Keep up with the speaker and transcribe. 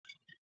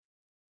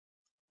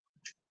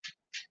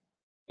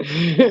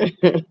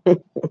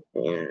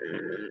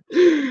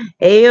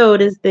Hey yo,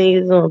 this thing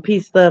is on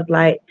peace, love,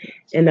 light,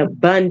 and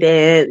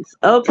abundance.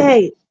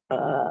 Okay,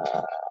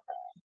 uh,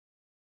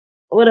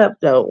 what up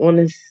though? On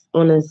a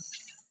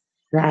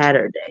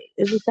Saturday,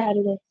 is it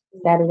Saturday?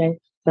 Saturday,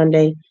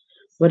 Sunday,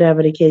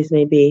 whatever the case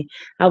may be.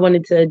 I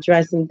wanted to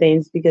address some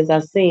things because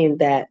I've seen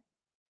that.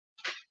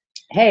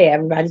 Hey,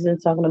 everybody's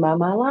been talking about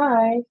my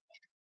life.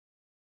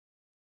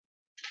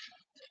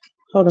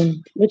 Hold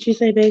on, what you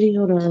say, baby?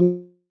 Hold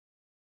on.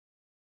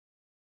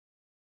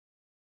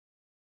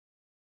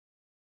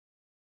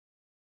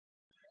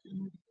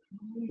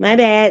 My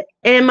bad.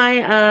 And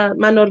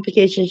my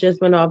notifications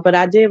just went off, but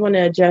I did want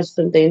to adjust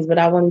some things, but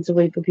I wanted to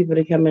wait for people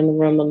to come in the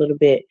room a little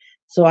bit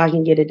so I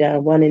can get it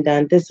done, one and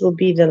done. This will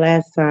be the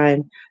last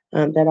time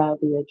that I'll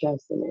be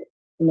adjusting it.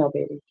 No,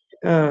 baby.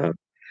 Um,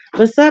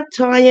 what's up,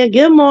 Tanya?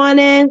 Good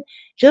morning.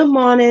 Good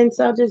morning.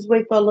 So I'll just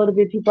wait for a little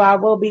bit, people. I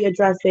will be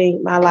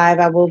addressing my live.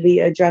 I will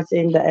be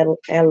addressing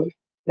the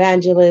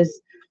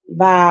evangelist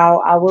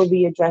vow. I will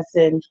be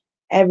addressing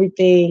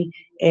everything,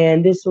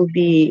 and this will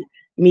be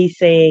me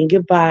saying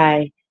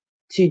goodbye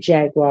to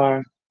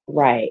Jaguar.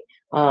 Right.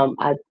 I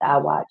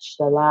watched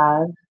the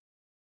live,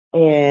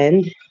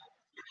 and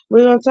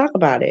we're gonna talk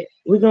about it.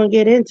 We're gonna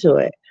get into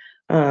it.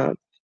 Um,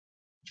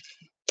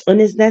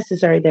 and it's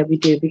necessary that we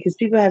do because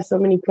people have so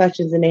many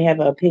questions and they have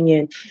an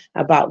opinion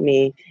about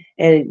me,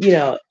 and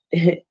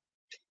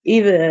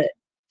either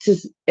to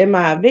am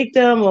I a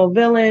victim or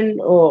villain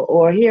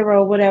or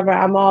hero, whatever.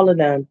 I'm all of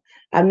them.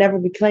 I've never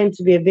been claimed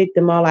to be a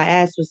victim. All I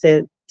asked was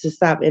said to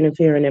stop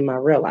interfering in my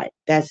real life.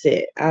 That's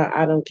it.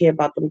 I don't care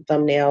about them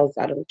thumbnails.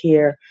 I don't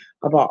care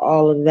about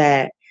all of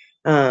that.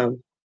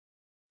 Um,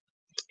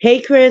 Hey,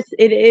 Chris,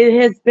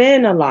 it has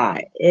been a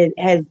lot. It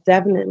has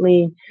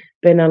definitely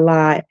been a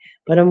lot,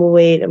 but I'm gonna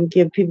wait. I'm gonna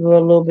give people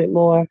a little bit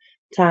more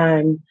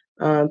time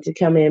to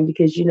come in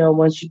because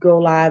once you go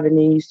live and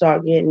then you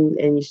start getting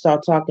and you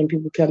start talking,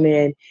 people come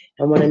in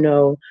and want to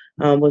know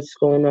what's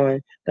going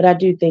on. But I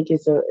do think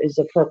it's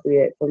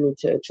appropriate for me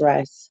to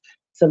address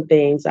some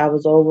things. I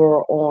was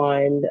over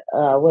on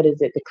what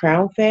is it, the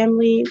Crown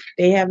Family?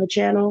 They have a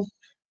channel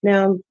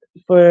now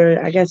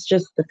for I guess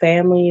just the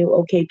family,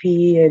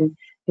 OKP and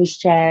his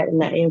chat,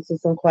 and I answered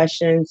some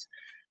questions,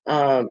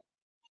 um,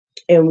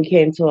 and we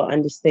came to an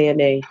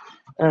understanding.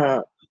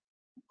 Uh,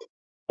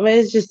 I mean,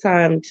 it's just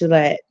time to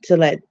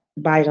let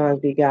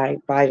bygones be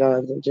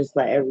bygones, and just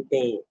let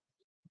everything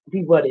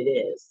be what it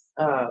is.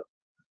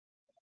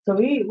 So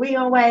we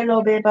gonna wait a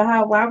little bit,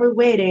 but while we're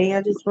waiting,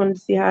 I just wanted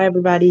to see how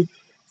everybody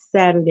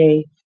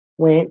Saturday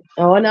went.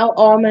 Oh, and I'm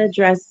gonna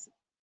address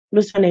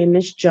what's her name,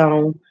 Miss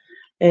Joan,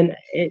 and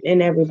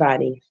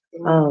everybody.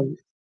 Um,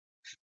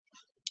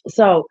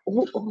 so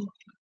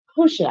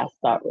who should I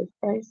start with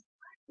first?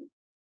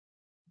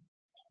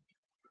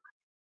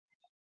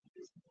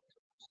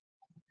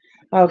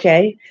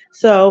 Okay,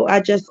 so I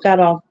just got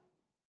off.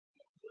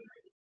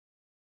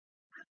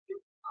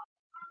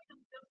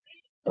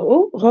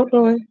 Oh, hold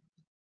on.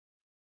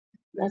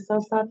 That's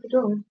outside the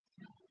door.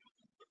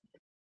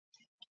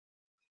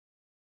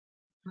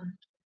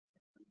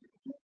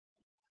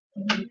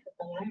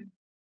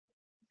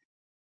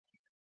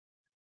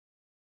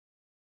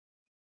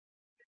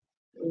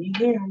 When you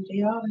hear them,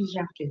 they always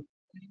yapping.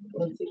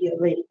 Once it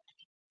get late.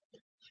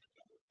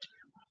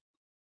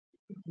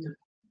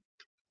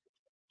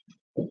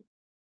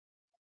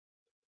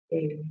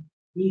 And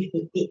you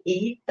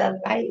the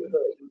light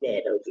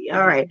that okay.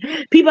 All right.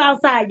 People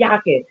outside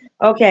yakking.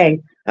 Okay.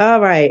 All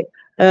right.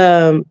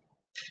 Um,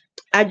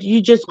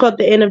 you just caught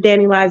the end of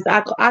Danny Lives.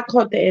 I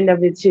caught the end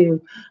of it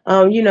too.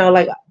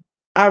 Like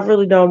I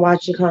really don't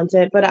watch the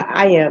content, but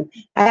I am.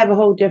 I have a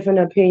whole different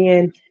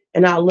opinion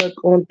and outlook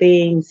on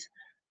things.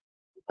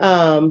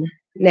 Um,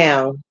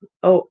 Now,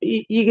 oh,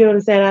 you get what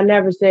I'm saying? I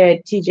never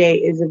said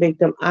TJ is a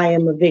victim. I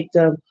am a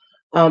victim.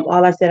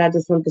 All I said, I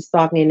just want the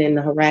stalking and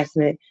the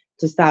harassment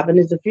to stop. And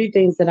there's a few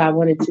things that I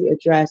wanted to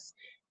address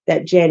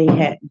that Danny,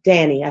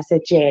 I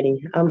said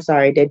Janny, I'm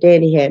sorry, that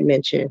Danny had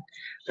mentioned.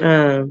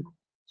 Um,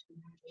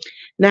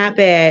 Not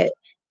bad.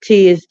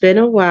 T, it's been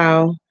a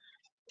while.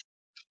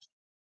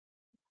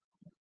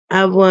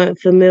 I want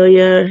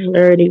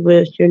familiarity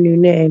with your new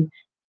name.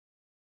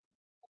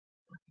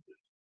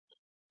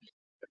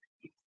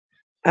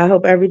 I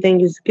hope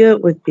everything is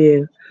good with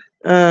you.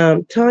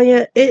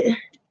 Tanya,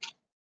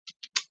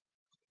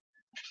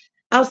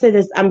 I'll say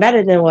this: I'm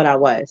better than what I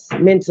was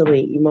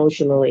mentally,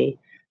 emotionally.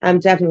 I'm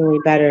definitely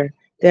better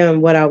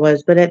than what I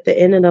was. But at the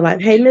end of the life,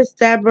 hey, Miss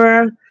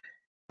Deborah,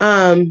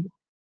 um,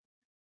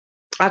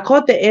 I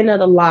caught the end of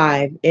the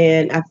live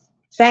and I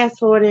fast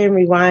forwarded and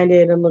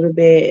rewinded a little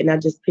bit, and I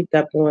just picked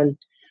up on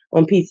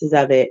pieces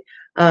of it.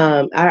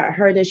 I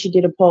heard that she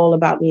did a poll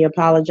about me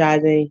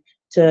apologizing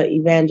to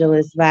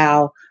Evangelist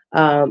Val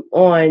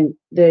on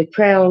the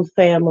Crown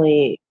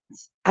family.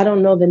 I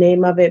don't know the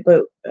name of it,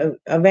 but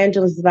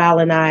Evangelist Val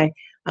and I,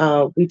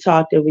 we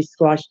talked and we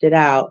squashed it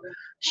out.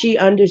 She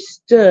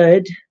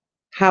understood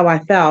how I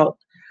felt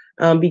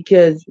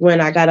because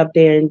when I got up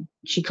there and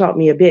she called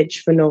me a bitch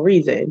for no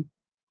reason,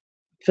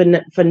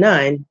 for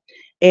none.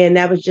 and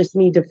that was just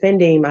me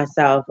defending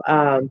myself.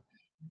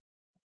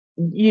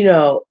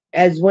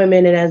 As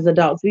women and as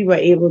adults, we were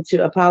able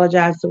to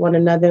apologize to one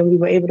another, and we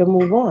were able to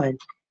move on.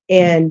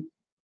 And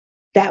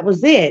that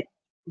was it.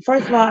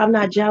 First of all, I'm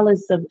not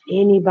jealous of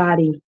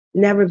anybody.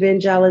 Never been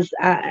jealous.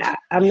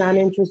 I'm not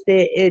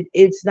interested.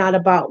 It's not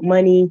about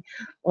money,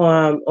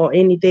 or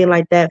anything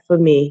like that for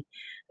me.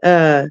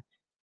 Uh,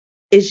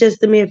 it's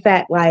just the mere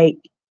fact, like,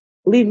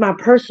 leave my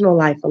personal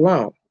life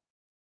alone.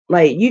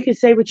 Like, you can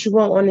say what you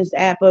want on this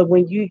app, but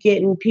when you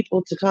getting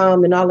people to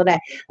come and all of that,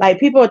 like,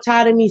 people are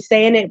tired of me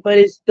saying it, but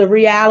it's the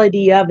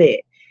reality of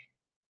it.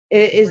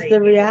 It's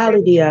the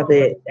reality of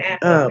it.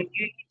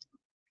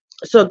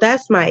 So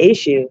that's my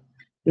issue.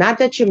 Not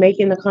that you're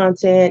making the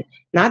content,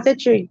 not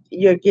that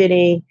you're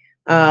getting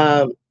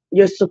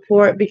your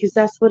support, because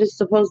that's what it's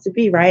supposed to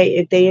be, right?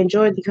 If they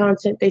enjoy the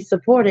content, they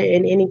support it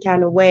in any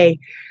kind of way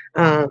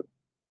um,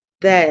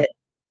 that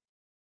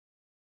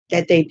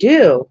that they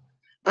do.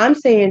 I'm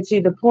saying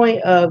to the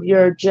point of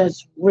you're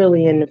just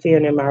really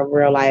interfering in my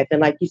real life.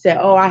 And like you said,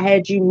 oh, I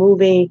had you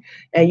moving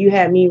and you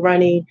had me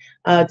running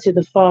to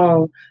the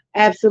phone.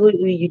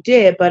 Absolutely, you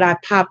did, but I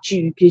popped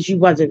you because you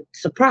wasn't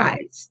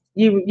surprised.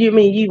 You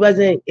mean you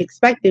wasn't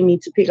expecting me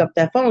to pick up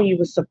that phone? You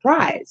were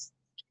surprised.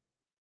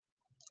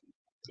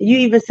 You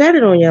even said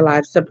it on your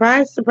live.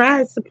 Surprise,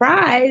 surprise,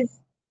 surprise.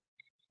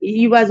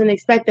 You wasn't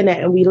expecting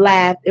that, and we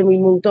laughed and we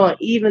moved on,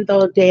 even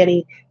though,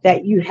 Danny,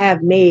 that you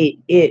have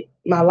made it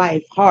my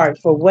life hard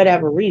for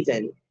whatever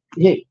reason.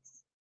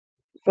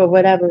 For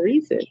whatever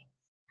reason,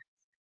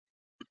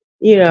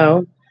 you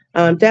know.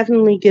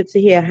 Definitely good to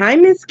hear. Hi,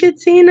 Miss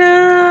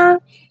Katina.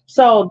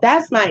 So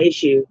that's my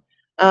issue.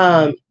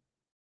 um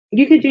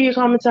you could do your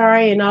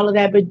commentary and all of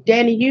that, but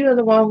Danny, you are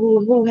the one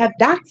who have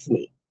doxed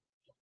me.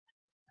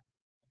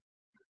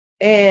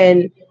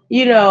 And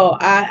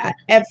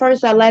at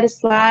first I let it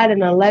slide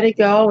and I let it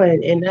go,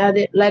 and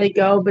let it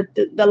go. But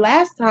the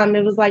last time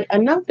it was like,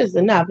 enough is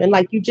enough. And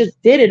like, you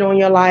just did it on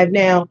your live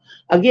now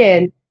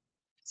again,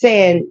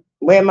 saying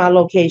where my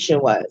location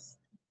was.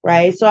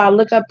 Right. So I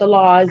look up the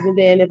laws, and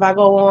then if I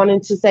go on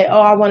and to say,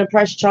 oh, I want to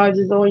press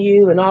charges on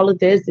you and all of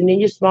this, and then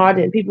you're smart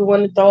and people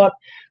want to throw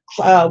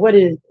up what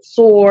is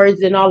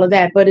swords and all of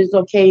that, but it's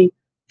okay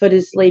for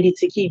this lady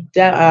to keep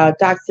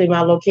doxing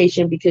my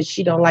location because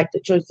she don't like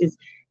the choices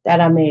that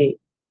I made.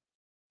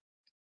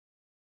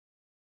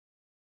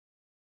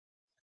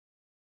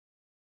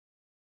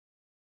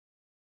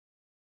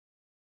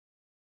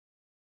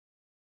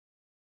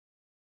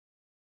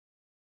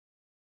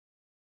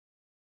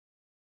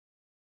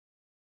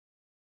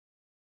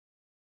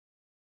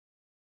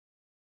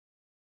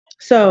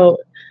 So,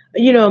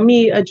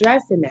 me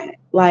addressing that,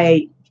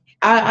 like,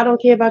 I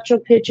don't care about your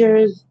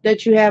pictures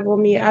that you have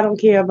on me. I don't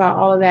care about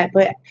all of that.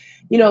 But,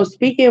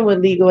 speaking with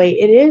legal aid,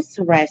 it is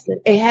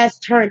harassment. It has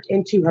turned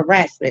into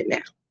harassment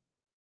now.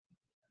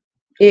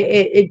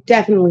 It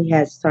definitely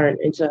has turned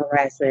into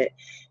harassment.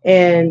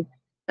 And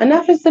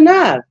enough is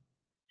enough.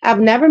 I've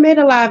never made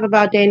a live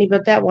about Danny,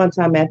 but that one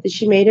time after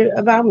she made it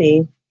about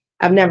me.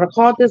 I've never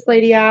called this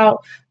lady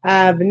out.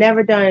 I've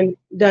never done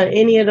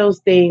any of those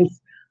things.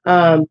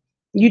 Um,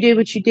 you did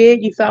what you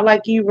did. You felt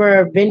like you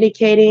were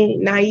vindicating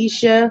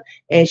Naisha,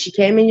 and she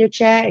came in your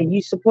chat and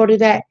you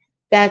supported that.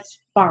 That's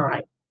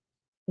fine.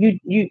 You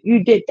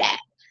did that.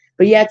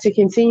 But you have to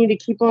continue to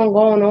keep on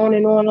going on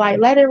and on. Like,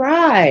 let it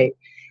ride.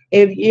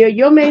 If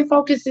your main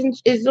focus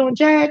is on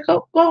Jag,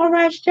 go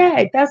harass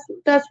Jag.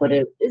 That's what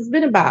it's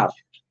been about.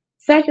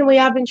 Secondly,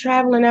 I've been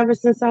traveling ever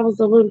since I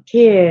was a little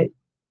kid.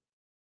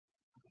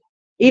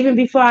 Even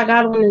before I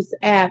got on this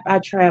app, I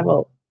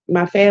traveled.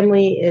 My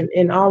family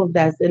and all of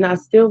that. And I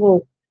still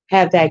will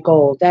have that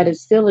goal. That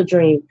is still a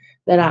dream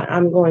that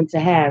I'm going to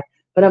have.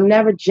 But I'm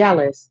never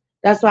jealous.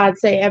 That's why I'd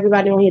say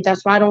everybody on here,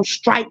 that's why I don't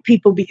strike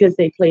people because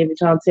they play the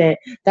content.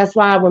 That's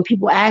why when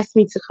people ask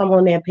me to come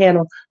on their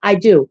panel, I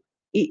do.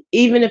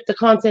 Even if the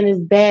content is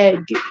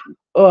bad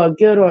or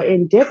good or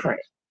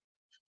indifferent.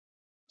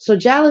 So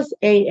jealous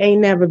ain't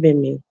never been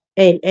me.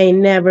 Ain't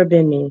never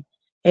been me.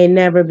 Ain't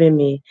never been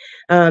me.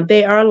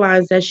 They are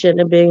lines that shouldn't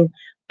have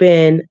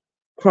been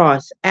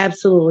crossed.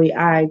 Absolutely,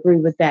 I agree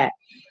with that.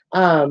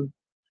 Um,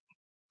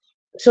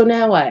 so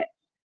now what?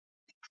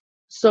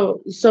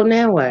 So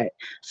now what?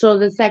 So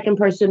the second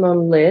person on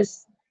the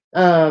list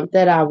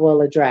that I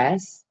will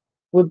address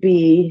would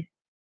be,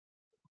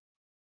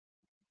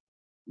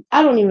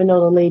 I don't even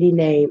know the lady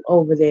name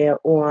over there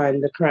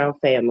on the Crown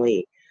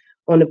Family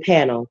on the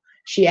panel.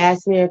 She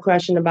asked me a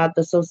question about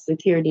the social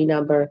security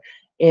number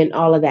and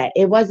all of that.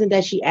 It wasn't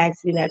that she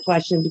asked me that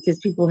question because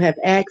people have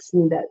asked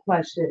me that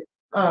question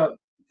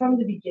from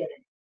the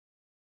beginning.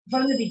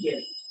 From the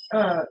beginning.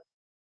 Uh,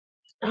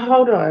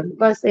 Hold on.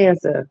 Let's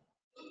answer.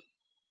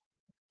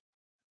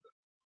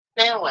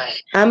 Now what?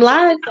 I'm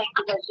live.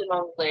 Second person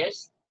on the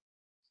list.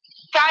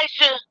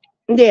 Taisha,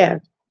 yeah.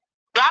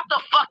 Drop the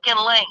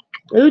fucking link.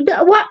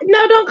 What?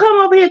 No, don't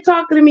come over here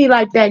talking to me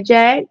like that,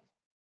 Jack.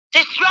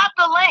 Just drop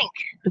the link.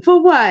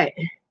 For what?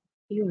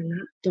 You are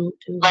not. Don't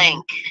do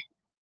link.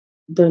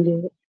 Don't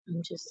do it.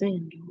 I'm just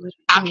saying.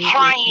 I'm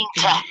trying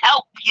to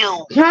help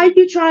you. How are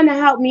you trying to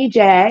help me,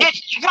 Jag?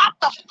 Just drop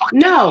the fucking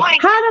No. mic.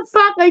 How the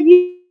fuck are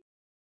you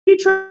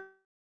trying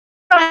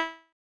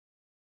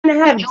to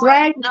have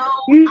dragged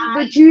you?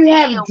 But you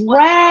have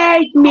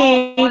dragged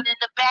me. In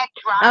the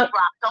backdrop, drop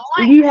the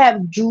mic. You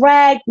have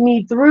dragged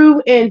me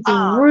through and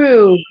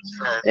through.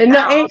 And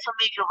that also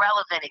made you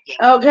relevant again.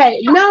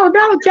 Okay, no,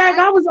 Jack.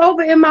 I was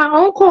over in my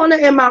own corner,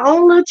 in my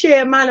own little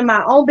chair, minding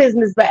my own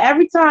business. But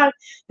every time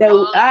that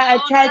I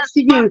attach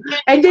to you,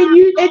 and then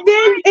you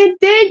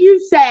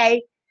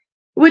say,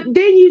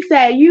 then you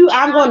say,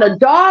 I'm gonna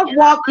dog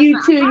walk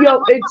you to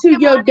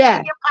your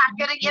death.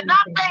 You're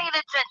not paying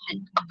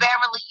attention.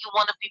 Apparently, you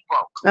want to be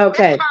broke.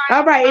 Okay,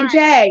 all right, and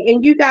Jag,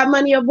 and you got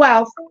money of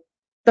wealth.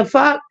 The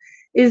fuck?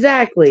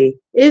 Exactly.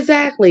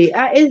 Exactly.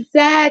 It's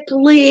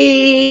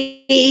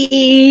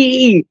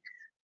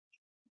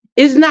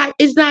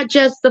not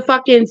just the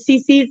fucking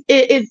CCs.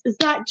 It's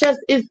not just,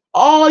 it's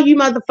all you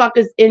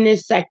motherfuckers in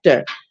this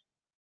sector.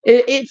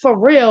 It for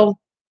real,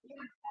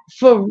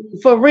 for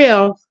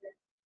real,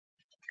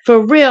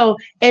 for real.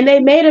 And they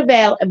made a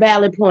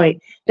valid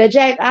point that,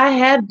 Jack, I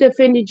have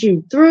defended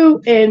you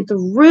through and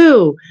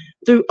through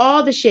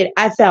all the shit.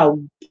 I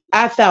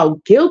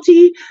felt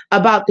guilty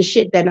about the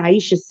shit that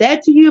Aisha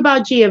said to you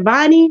about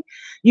Giovanni.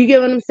 You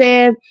get what I'm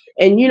saying?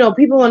 And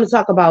people want to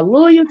talk about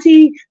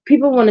loyalty.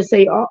 People want to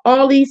say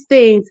all these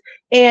things.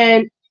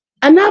 And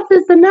enough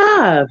is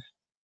enough.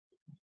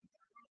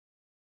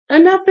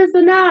 Enough is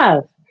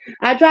enough.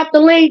 I dropped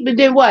the link, but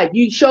then what?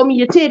 You show me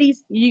your titties.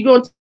 You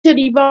gonna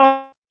titty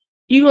bomb?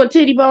 You gonna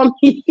titty bomb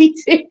me?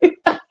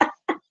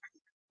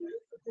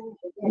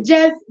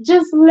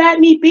 Just let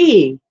me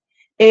be.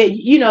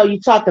 You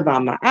talked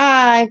about my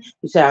eye.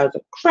 You said I was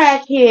a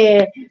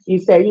crackhead. You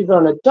said you're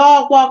gonna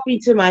dog walk me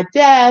to my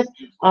death.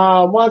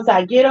 Once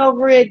I get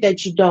over it,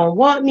 that you don't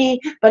want me.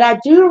 But I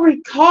do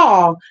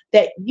recall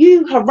that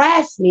you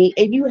harassed me,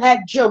 and you had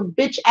your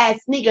bitch ass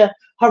nigga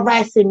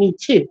harassing me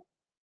too.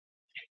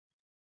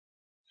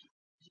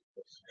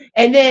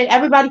 And then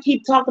everybody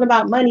keep talking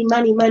about money,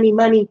 money, money,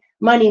 money,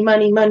 money,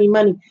 money, money,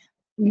 money.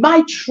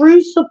 My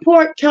true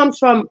support comes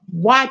from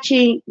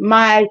watching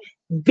my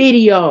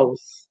videos.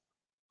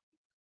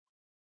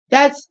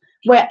 That's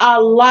where a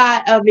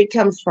lot of it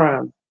comes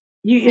from.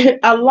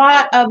 A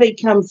lot of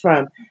it comes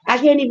from. I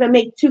can't even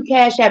make 2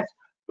 cash apps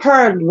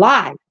per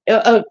live.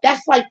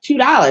 That's like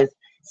 $2.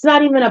 It's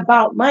not even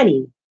about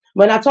money.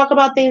 When I talk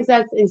about things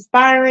that's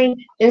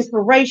inspiring,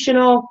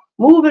 inspirational,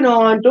 moving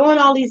on, doing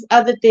all these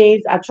other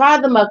things, I try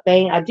the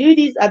mukbang, I do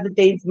these other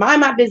things, mind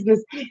my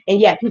business,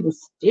 and yet people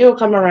still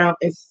come around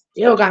and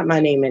still got my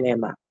name in their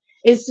mouth.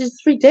 It's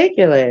just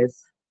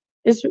ridiculous.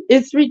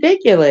 It's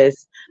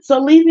ridiculous. So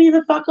leave me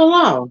the fuck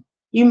alone.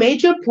 You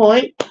made your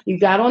point. You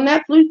got on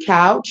that blue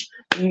couch.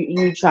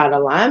 You try to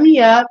line me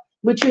up,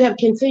 but you have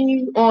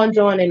continued on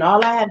doing, and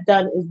all I have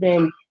done is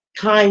been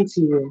kind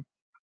to you.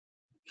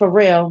 For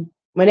real.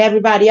 When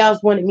everybody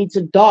else wanted me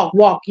to dog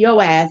walk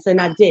your ass, and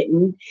I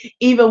didn't.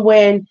 Even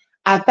when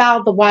I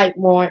filed the white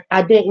warrant,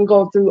 I didn't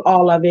go through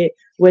all of it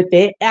with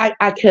it.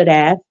 I could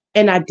have,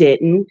 and I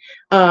didn't.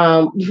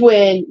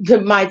 When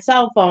my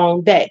cell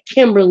phone, that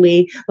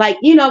Kimberly,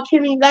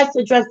 Kimmy, let's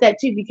address that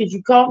too, because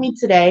you called me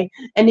today,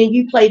 and then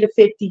you played a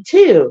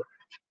 52.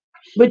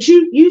 But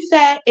you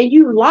sat and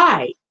you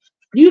lied.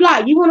 You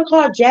lied. You want to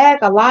call Jag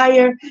a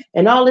liar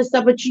and all this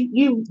stuff, but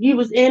you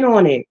was in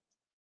on it.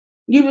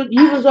 You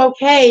was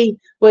okay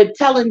with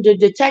telling the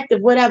detective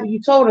whatever you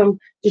told him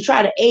to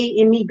try to aid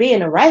in me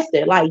being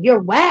arrested. Like,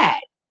 you're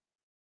whack.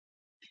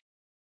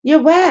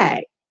 You're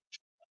whack.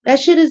 That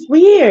shit is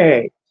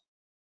weird.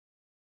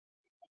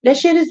 That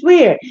shit is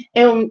weird.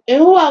 And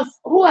who else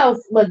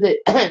was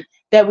it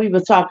that we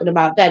were talking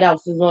about that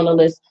else is on the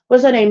list?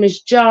 What's her name?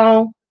 Miss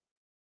Joan.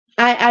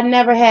 I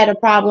never had a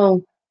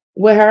problem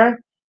with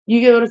her. You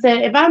get what I'm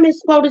saying? If I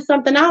misquoted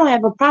something, I don't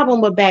have a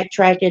problem with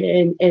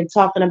backtracking and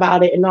talking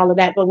about it and all of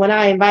that. But when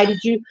I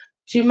invited you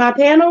to my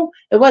panel,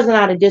 it wasn't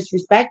out of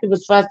disrespect. It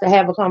was for us to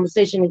have a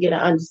conversation and get an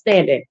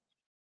understanding.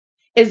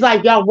 It's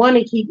like y'all want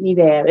to keep me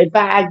there. If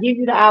I give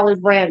you the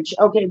olive branch,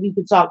 okay, we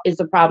can talk.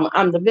 It's a problem.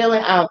 I'm the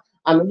villain.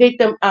 I'm a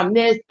victim. I'm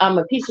this. I'm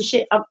a piece of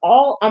shit. I'm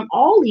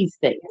all these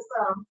things.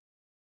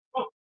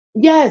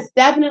 Yes,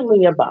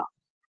 definitely above.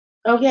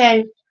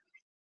 Okay.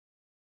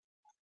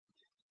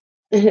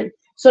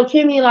 So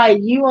Kimmy, like,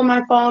 you on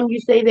my phone, you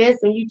say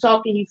this and you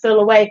talk and you feel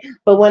away,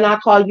 but when I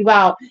call you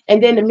out,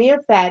 and then the mere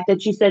fact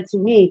that you said to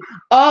me,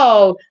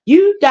 "Oh,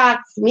 you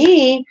doxed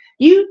me,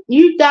 you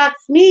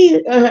doxed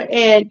me,"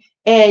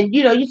 and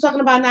you're talking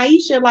about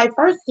Naisha. Like,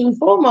 first and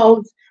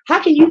foremost,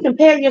 how can you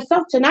compare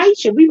yourself to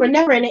Naisha? We were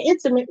never in an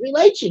intimate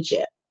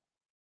relationship.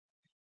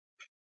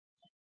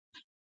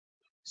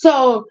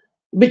 So,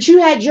 but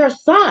you had your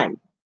son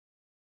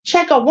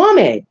check a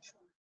woman.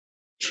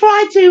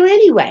 Try to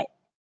anyway.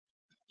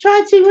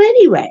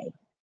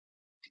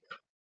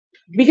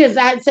 Because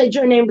I said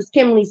your name was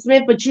Kimberly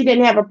Smith, but you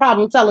didn't have a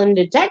problem telling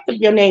the detective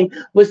your name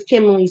was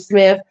Kimberly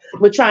Smith.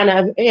 We're trying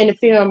to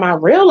interfere in my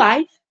real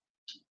life.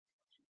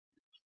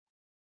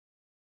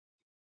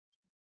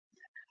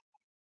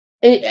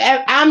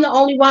 I'm the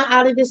only one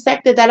out of this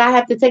sector that I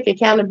have to take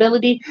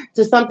accountability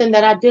to something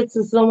that I did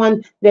to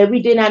someone that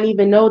we did not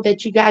even know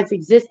that you guys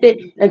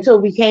existed until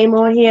we came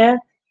on here.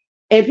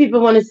 And people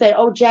want to say,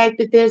 oh, Jack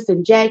did this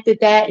and Jack did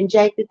that and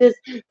Jack did this.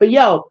 But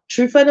yo,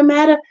 truth of the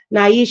matter,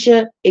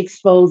 Naisha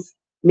exposed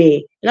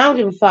me. And I don't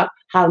give a fuck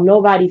how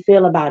nobody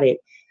feel about it.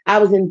 I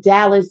was in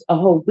Dallas a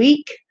whole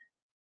week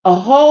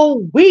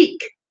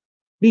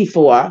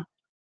before,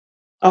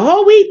 a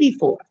whole week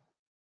before.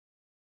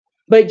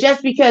 But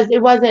just because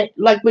it wasn't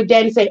like what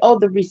Danny say, oh,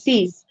 the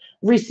receipts.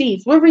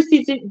 What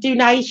receipts do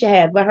Naisha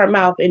have with her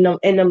mouth and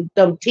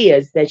them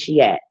tears that she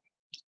had?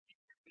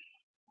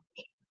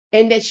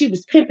 And that she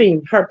was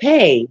pimping her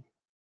pay.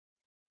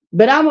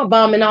 But I'm a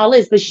bum and all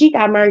this, but she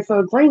got married for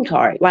a green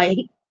card. Like,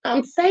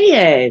 I'm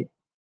saying,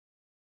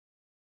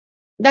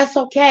 that's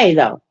okay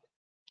though.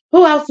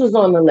 Who else was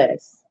on the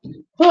list?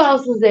 Who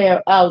else was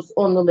there else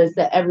on the list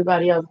that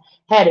everybody else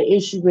had an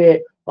issue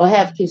with or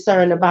have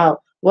concern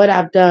about what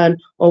I've done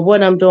or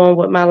what I'm doing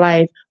with my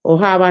life or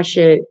how I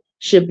should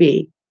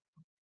be?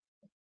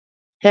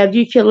 Have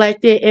you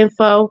collected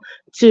info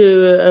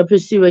to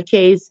pursue a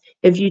case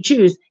if you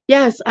choose?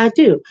 Yes, I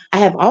do. I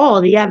have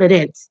all the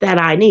evidence that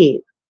I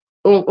need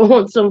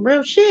on some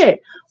real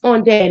shit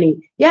on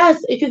Danny.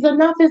 Yes, because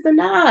enough is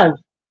enough.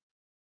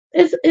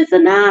 It's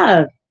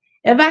enough.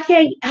 If I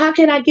can't, how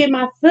can I get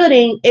my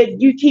footing if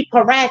you keep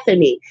harassing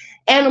me?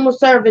 Animal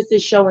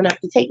services showing up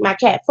to take my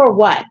cat for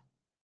what?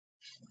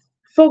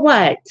 For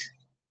what?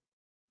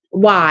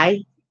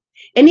 Why?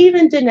 And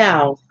even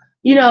Danelle,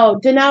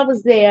 Danelle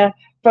was there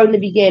from the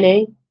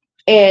beginning,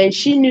 and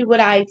she knew what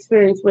I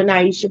experienced with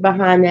Naisha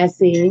behind that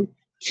scene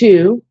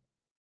too.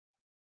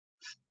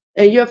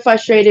 And you're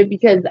frustrated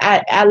because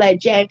I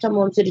let Jack come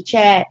onto the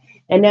chat,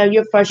 and now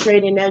you're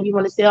frustrated. Now you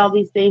want to say all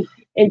these things.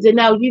 And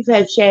Danelle, you've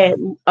had shared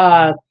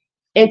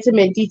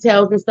intimate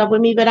details and stuff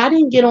with me, but I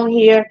didn't get on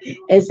here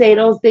and say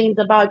those things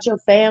about your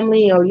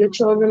family or your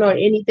children or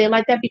anything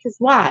like that. Because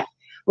why?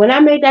 When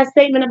I made that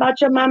statement about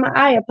your mama,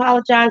 I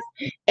apologized,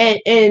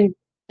 and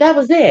that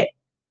was it.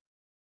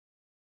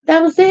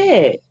 That was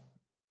it.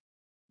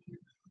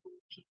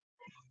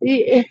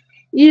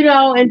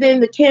 And then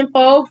the Kim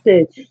folks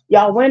and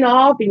y'all went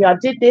off and y'all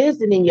did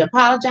this and then you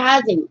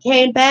apologized and you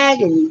came back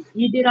and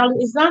you did all.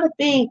 It's not a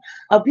thing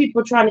of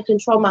people trying to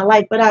control my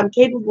life, but I'm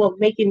capable of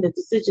making the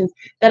decisions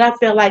that I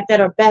feel like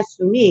that are best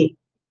for me,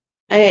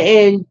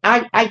 and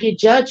I get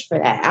judged for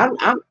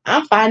that.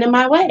 I'm finding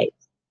my way.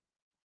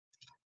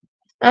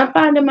 I'm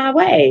finding my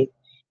way.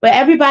 But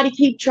everybody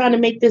keep trying to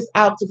make this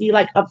out to be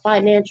like a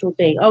financial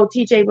thing. Oh,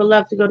 TJ would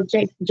love to go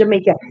to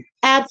Jamaica.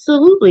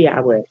 Absolutely,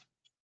 I would.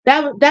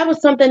 That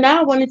was something that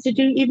I wanted to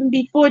do even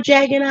before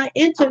Jag and I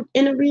entered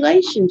in a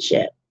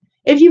relationship.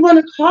 If you want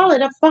to call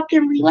it a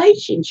fucking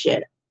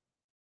relationship.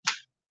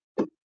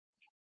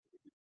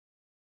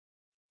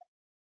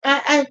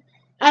 I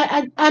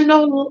I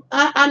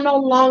no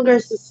longer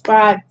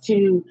subscribe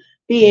to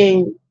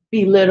being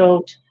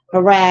belittled,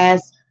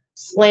 harassed,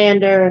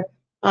 slander,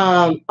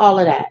 all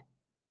of that.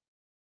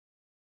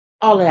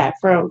 All of that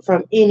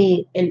from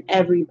any and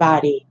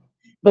everybody.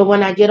 But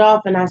when I get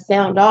off and I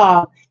sound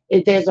off,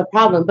 if there's a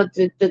problem. But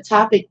the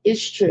topic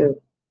is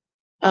true.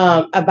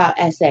 About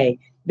SA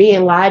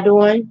being lied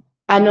on.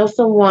 I know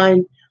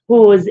someone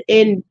who was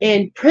in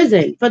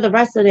prison for the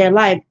rest of their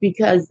life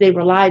because they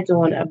were lied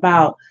on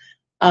about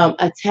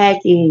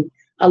attacking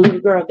a little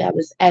girl that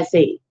was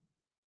SA.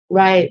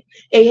 Right?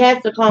 It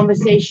has the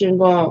conversation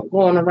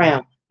going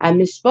around. I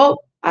misspoke.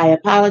 I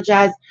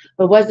apologize.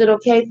 But was it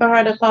okay for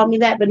her to call me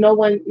that? But no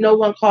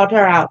one called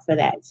her out for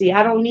that. See,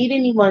 I don't need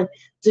anyone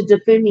to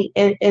defend me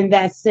in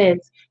that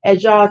sense,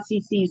 as y'all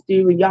CCs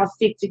do, and y'all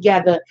stick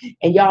together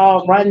and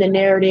y'all run the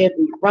narrative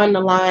and run the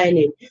line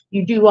and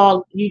you do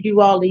all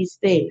these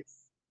things.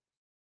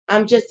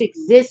 I'm just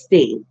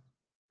existing.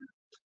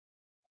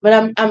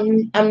 But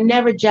I'm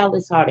never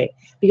jealous hearted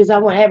because I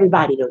want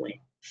everybody to win.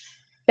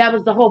 That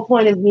was the whole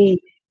point of me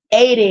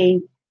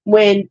aiding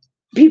when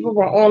people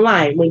were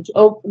online. When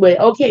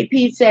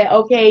OKP said,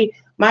 okay,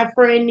 my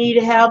friend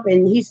needed help,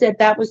 and he said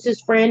that was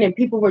his friend, and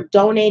people were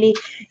donating.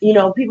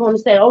 People want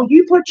to say, oh,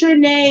 you put your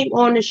name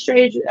on a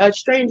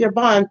stranger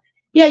bond.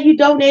 Yeah, you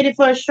donated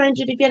for a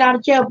stranger to get out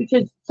of jail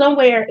because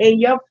somewhere in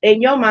your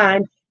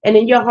mind and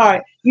in your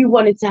heart, you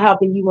wanted to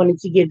help and you wanted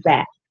to give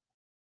back.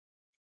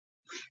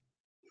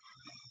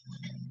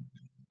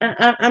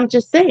 I'm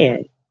just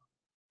saying.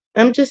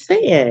 I'm just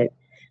saying.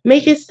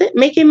 Make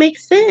it make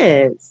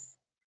sense.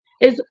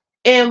 It's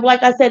and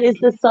like I said, it's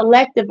the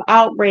selective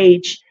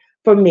outrage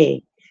for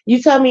me.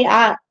 You tell me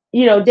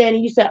Danny,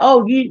 you said,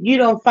 oh, you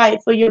don't fight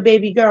for your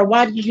baby girl.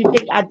 Why did you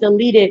think I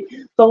deleted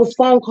those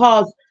phone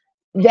calls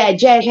that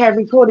Jack had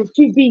recorded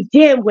to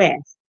begin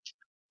with?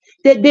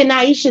 Did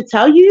Aisha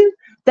tell you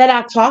that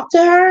I talked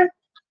to her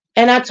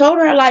and I told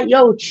her like,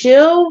 yo,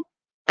 chill.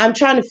 I'm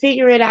trying to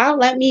figure it out.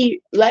 Let me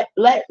try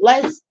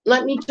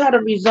to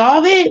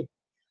resolve it.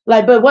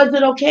 Like, but was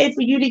it okay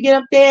for you to get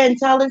up there and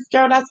tell this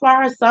girl that's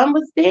why her son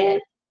was dead?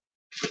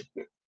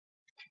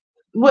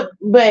 But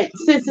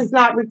since it's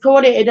not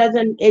recorded, it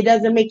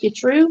doesn't make it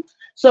true.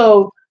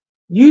 So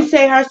You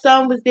say her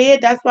son was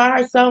dead. That's why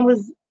her son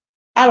was.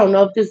 I don't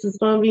know if this is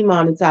going to be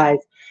monetized.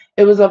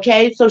 It was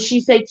okay. So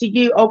she said to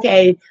you,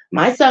 okay,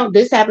 my son,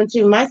 this happened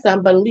to my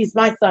son, but at least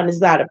my son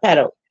is not a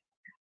pedo.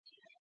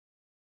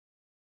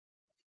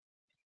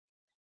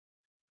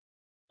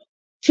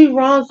 Two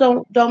wrongs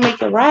don't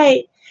make it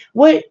right.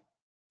 What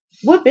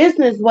what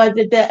business was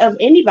it that of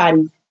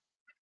anybody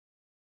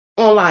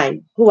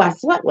online who I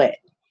slept with?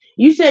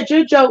 You said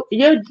your joke,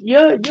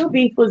 your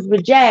beef was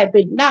with Jag,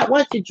 but not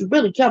once did you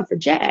really come for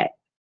Jag.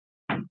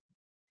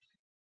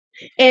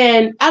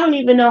 And I don't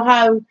even know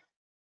how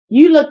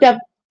you looked up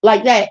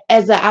like that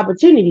as an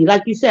opportunity.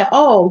 Like you said,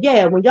 oh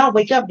yeah, when y'all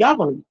wake up, y'all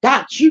gonna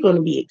dox, you're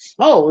gonna be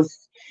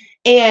exposed.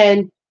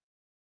 And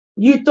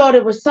you thought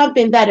it was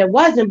something that it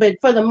wasn't, but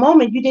for the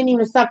moment you didn't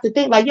even stop to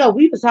think like, yo,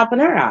 we was helping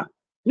her out.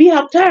 We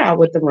helped her out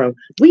with the room.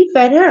 We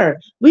fed her.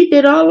 We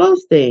did all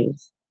those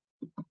things.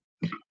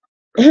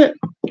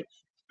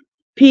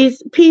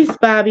 Peace,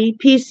 Bobby.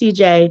 Peace,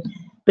 CJ.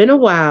 Been a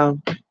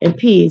while. And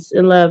peace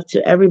and love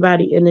to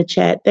everybody in the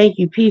chat. Thank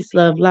you. Peace,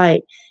 love,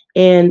 light,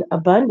 and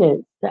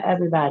abundance to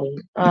everybody.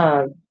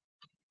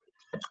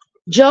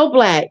 Joe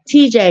Black,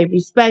 TJ,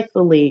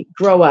 respectfully,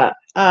 grow up.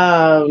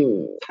 I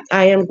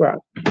am grown.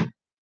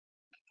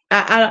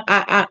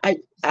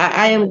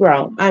 I am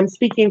grown. I'm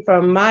speaking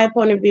from my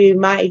point of view,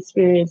 my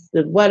experience,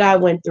 what I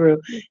went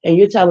through, and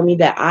you're telling me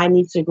that I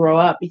need to grow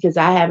up because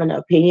I have an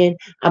opinion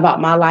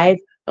about my life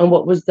and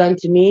what was done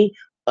to me.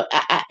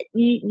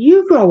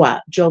 You grow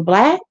up, Joe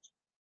Black.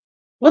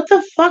 What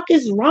the fuck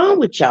is wrong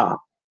with y'all?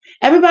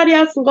 Everybody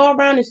else can go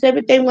around and say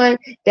what they want,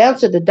 down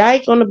to the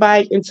dyke on the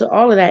bike, and to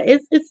all of that.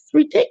 It's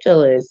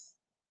ridiculous.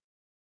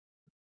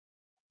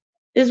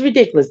 It's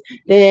ridiculous.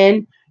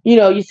 Then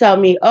you tell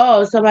me,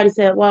 oh, somebody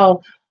said,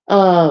 well,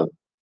 um,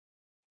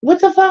 what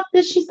the fuck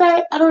did she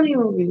say? I don't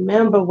even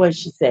remember what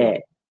she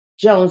said.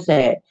 Joan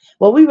said,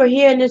 well, we were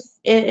here in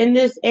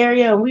this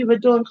area and we were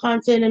doing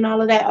content and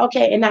all of that.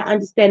 Okay, and I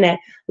understand that.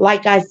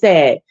 Like I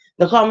said,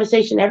 the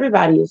conversation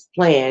everybody is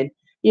playing.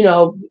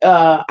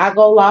 I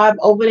go live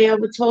over there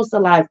with Toast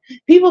Alive.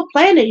 People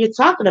playing it, you're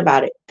talking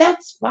about it.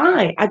 That's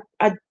fine.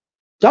 I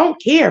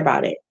don't care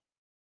about it.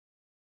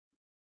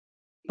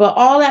 But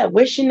all that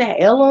wishing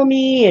that ill on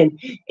me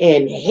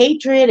and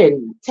hatred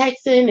and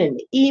texting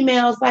and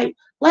emails, like,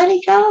 let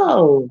it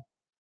go.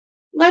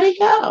 Let it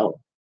go.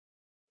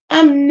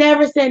 I'm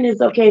never saying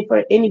it's okay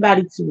for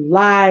anybody to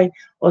lie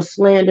or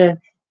slander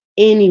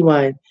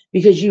anyone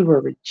because you were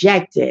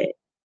rejected.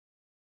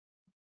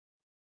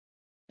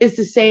 It's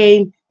the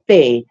same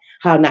thing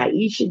how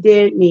Naisha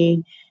did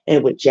me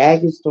and what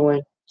Jag is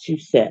doing to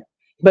Sip.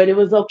 But it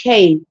was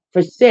okay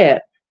for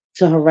Sip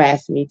to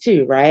harass me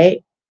too,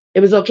 right? It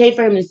was okay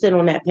for him to sit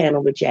on that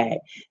panel with Jag.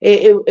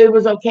 It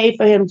was okay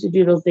for him to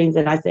do those things,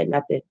 and I said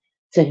nothing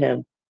to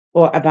him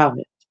or about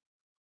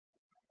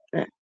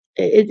him.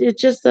 It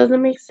just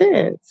doesn't make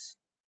sense.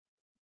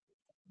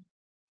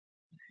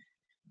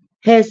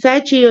 Has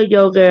Satchio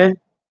Yoga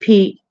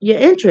piqued your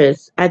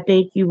interest? I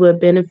think you would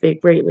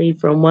benefit greatly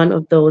from one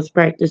of those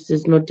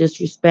practices. No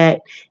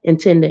disrespect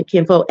intended,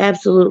 kinfolk.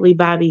 Absolutely,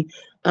 Bobby.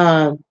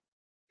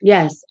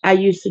 Yes, I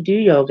used to do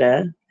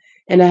yoga,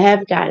 and I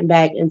have gotten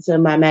back into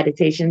my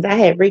meditations. I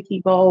had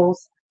Reiki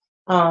bowls,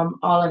 all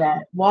of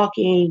that,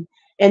 walking,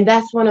 and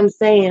that's what I'm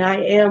saying. I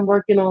am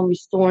working on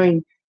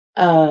restoring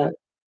uh,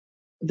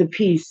 the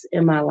peace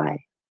in my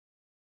life.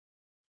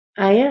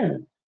 I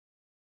am.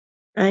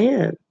 I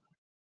am.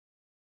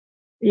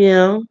 You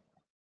know.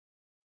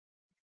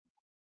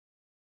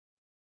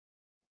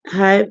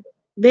 Hi,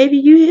 baby.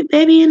 You hit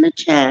baby in the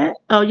chat.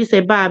 Oh, you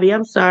say Bobby.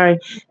 I'm sorry.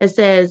 It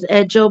says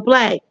at Joe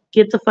Black,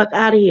 get the fuck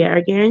out of here.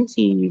 I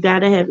guarantee you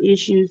gotta have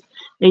issues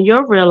in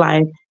your real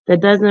life that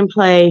doesn't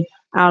play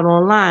out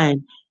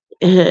online.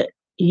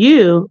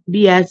 You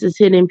BS is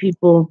hitting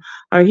people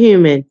are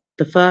human.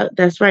 The fuck?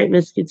 That's right,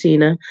 Miss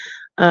Katina.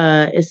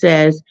 It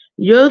says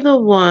you're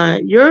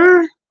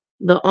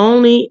the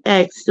only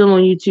ex still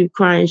on YouTube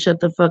crying, shut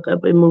the fuck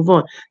up and move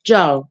on.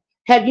 Joe,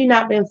 have you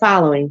not been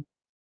following?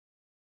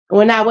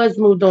 When I was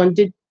moved on,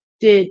 did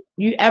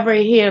you ever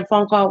hear a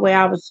phone call where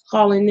I was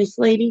calling this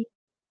lady?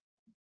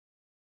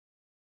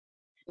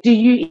 Do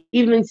you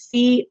even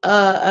see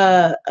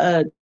a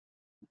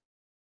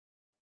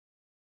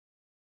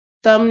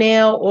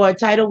thumbnail or a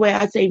title where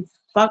I say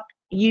 "fuck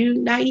you,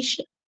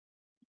 Naisha"?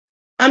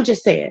 I'm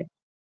just saying.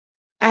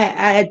 I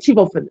had the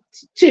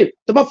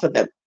both of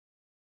them.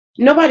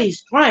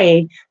 Nobody's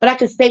crying, but I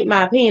can state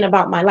my opinion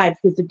about my life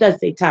because it does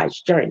say Ty's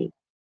journey.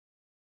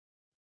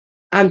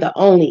 I'm the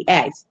only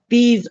ex.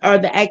 These are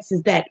the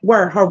exes that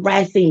were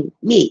harassing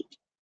me.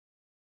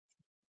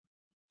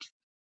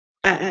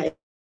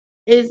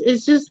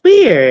 It's just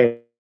weird.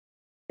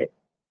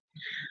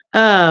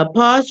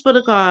 Pause for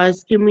the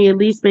cause. Can we at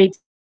least make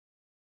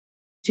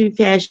two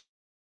cash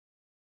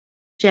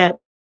chat?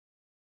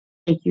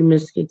 Thank you,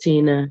 Miss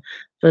Katina,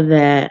 for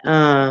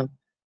that.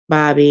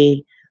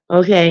 Bobby.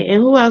 Okay,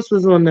 and who else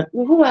was on the?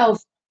 Who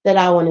else that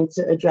I wanted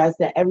to address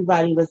that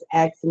everybody was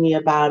asking me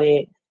about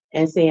it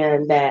and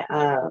saying that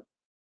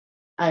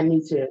I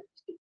need to.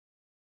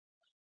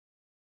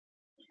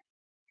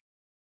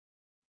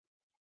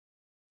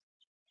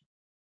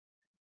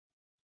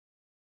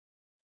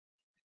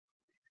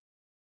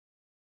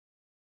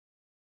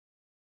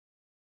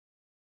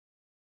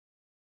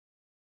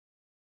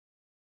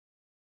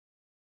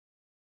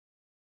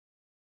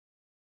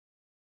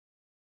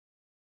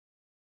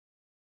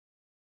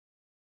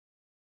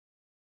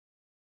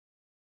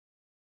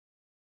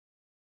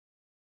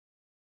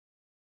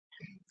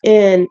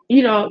 And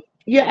you're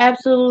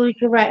absolutely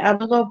correct. I'm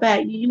gonna go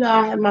back.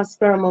 I had my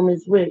spur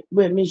moments with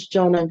Miss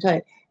Jonah and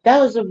Tut. That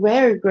was a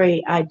very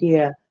great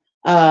idea.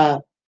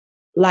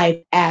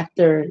 Life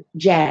after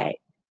Jag.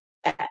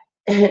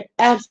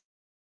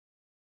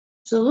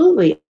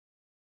 Absolutely.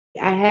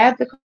 I have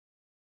the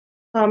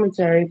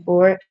commentary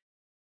for it.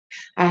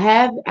 I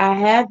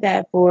have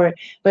that for it.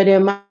 But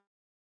in my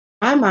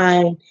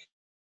mind,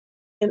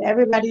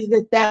 everybody's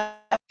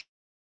that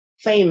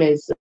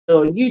famous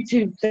or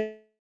YouTube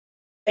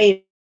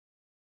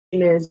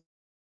famous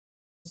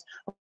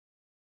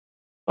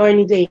or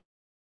anything.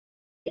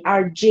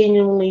 I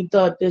genuinely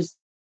thought this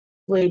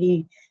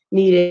lady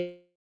needed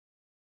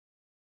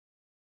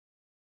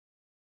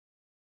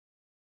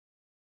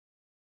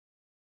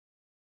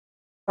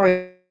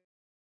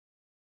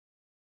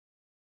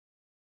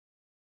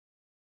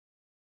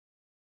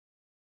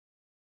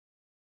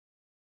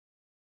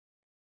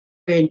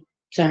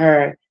to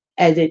her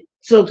as it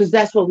so because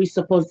that's what we're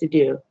supposed to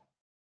do.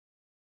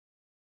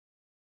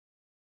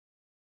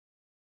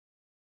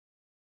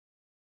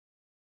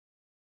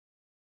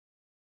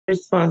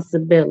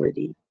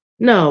 Responsibility.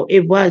 No,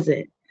 it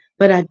wasn't.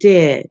 But I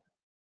did.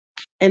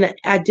 And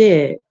I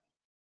did.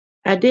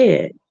 I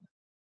did.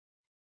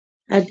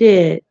 I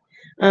did.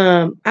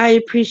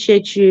 I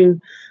appreciate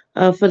you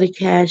for the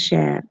Cash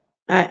App.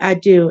 I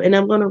do. And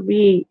I'm going to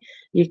read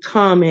your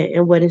comment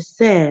and what it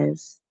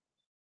says.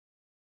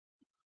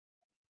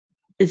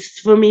 It's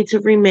for me to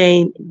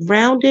remain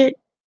grounded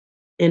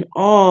in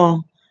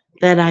all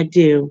that I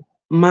do,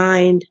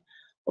 mind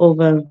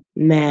over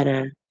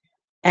matter.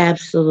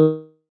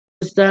 Absolutely.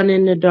 What's done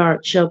in the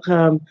dark shall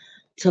come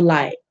to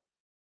light.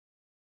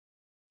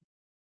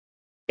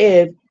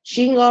 If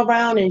she can go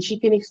around and she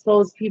can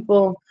expose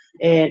people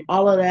and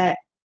all of that,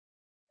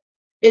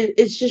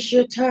 it's just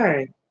your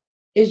turn.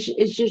 It's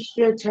just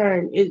your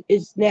turn.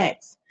 It's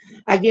next.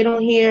 I get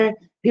on here,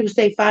 people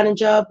say find a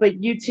job, but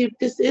YouTube,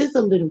 this is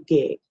a little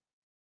gig.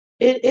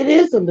 It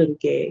is a little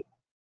gig.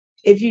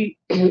 If you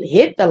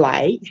hit the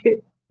like,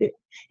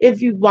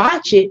 if you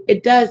watch it,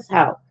 it does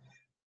help.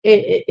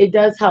 It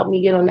does help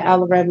me get on the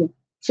algorithm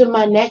to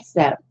my next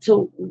step,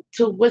 to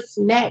what's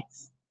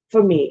next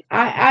for me.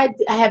 I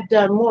have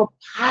done more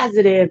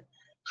positive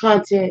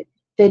content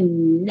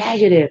than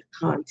negative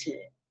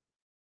content.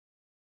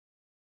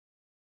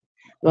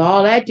 But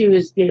all that do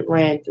is get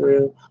ran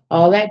through.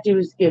 All that do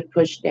is get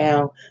pushed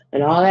down,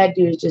 and all that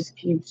do is just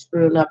keep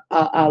screwing up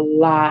a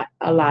lot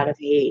of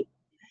hate.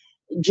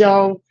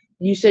 Joan,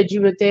 you said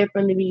you were there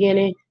from the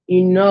beginning.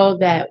 You know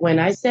that when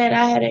I said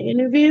I had an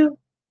interview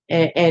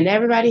and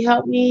everybody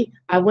helped me,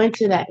 I went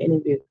to that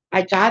interview.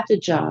 I got the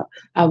job.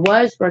 I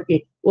was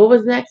working. What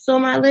was next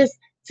on my list?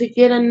 To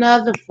get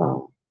another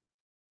phone.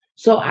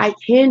 So I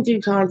can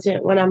do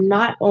content when I'm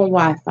not on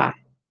Wi Fi.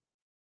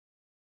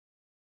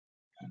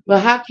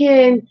 But how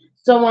can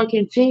someone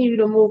continue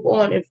to move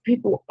on if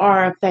people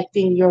are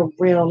affecting your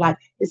real life?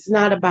 It's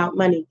not about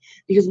money.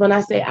 Because when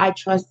I say I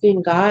trust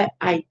in God,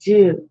 I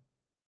do.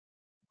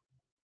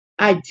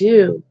 I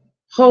do.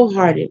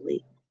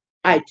 Wholeheartedly.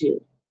 I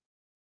do.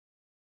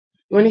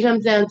 When it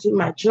comes down to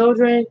my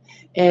children,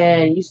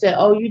 and you said,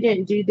 oh, you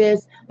didn't do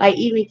this, like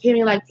even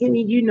Kimmy, like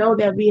Kimmy, you know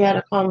that we had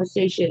a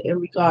conversation in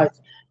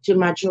regards to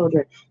my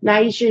children.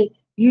 Naisha,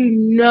 you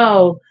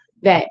know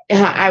that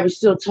I was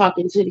still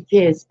talking to the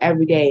kids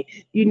every day.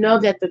 You know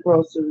that the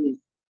groceries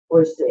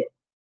were sick.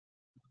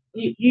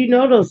 You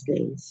know those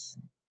things.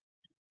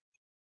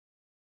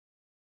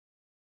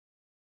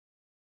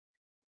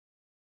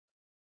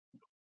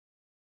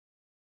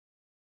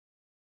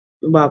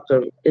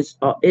 Welcome.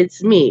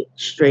 It's me.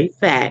 Straight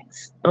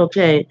facts.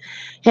 Okay.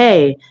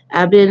 Hey,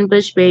 I've been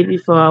Bush baby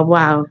for a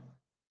while.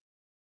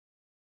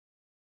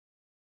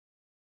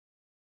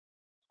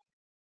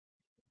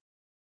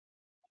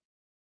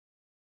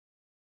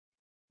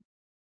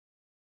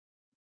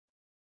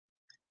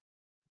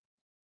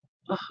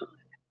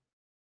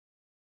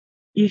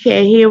 You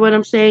can't hear what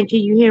I'm saying. Can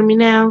you hear me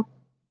now?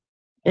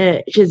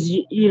 Because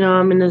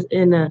I'm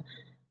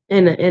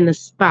in a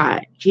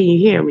spot. Can you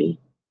hear me?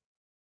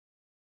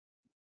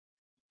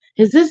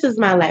 Because this is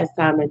my last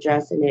time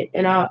addressing it,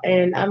 and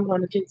I'm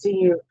going to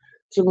continue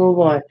to move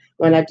on.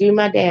 When I do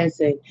my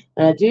dancing,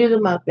 when I do the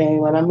mukbang,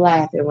 when I'm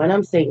laughing, when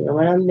I'm singing,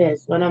 when I'm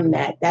this, when I'm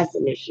that, that's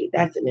an issue.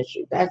 That's an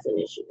issue. That's an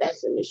issue.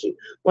 That's an issue.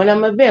 When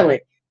I'm a villain,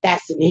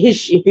 that's an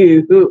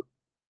issue.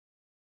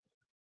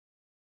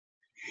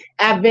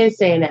 I've been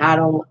saying that I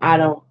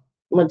don't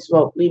want to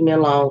smoke. Leave me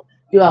alone.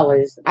 Do all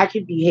this. I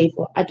could be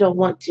hateful. I don't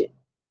want to.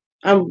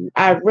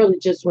 I really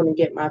just want to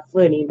get my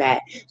footing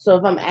back. So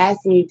if I'm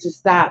asking you to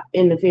stop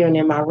interfering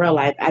in my real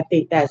life, I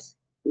think that's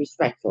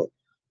respectful.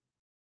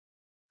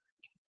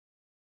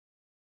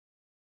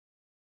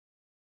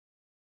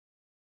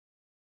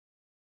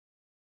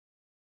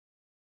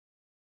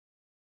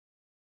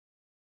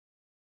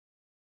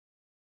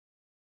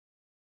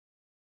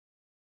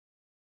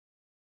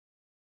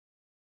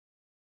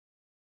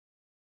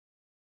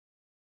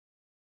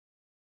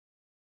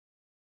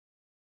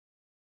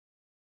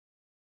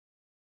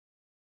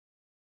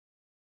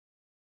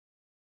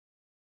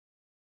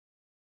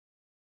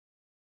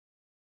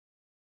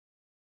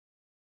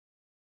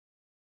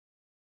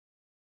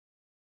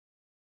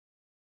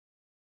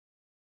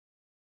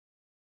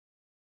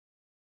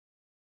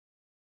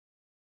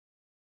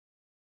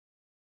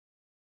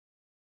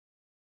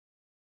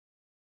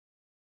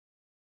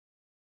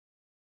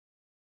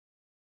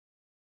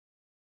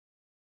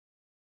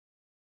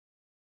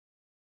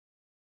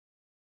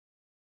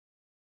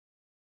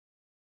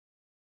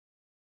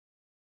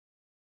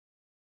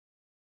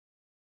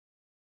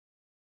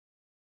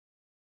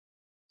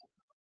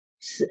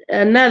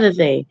 Another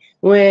thing,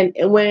 when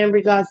in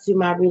regards to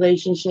my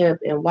relationship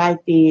and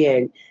wifey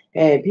and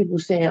people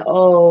saying,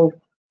 "Oh,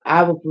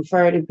 I would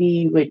prefer to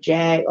be with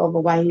Jag over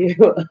wifey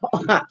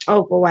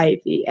over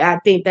wifey," I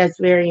think that's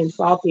very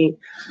insulting,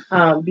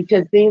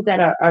 because things that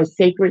are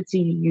sacred to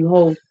you, you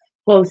hold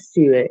close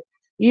to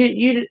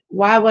it.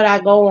 Why would I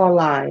go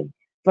online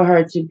for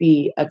her to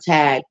be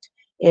attacked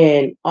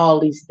and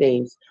all these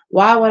things?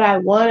 Why would I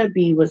want to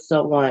be with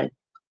someone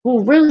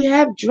who really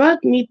have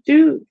drugged me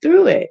through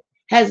it?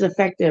 Has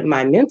affected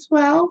my mental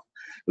health,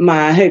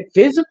 my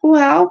physical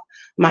health,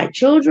 my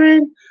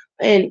children,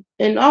 and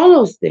all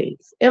those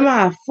things. Am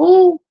I a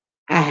fool?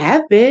 I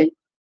have been.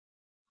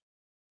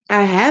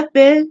 I have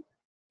been.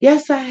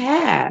 Yes, I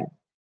have.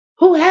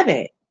 Who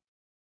haven't?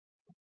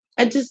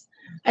 I just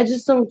I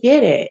just don't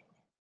get it.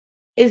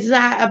 It's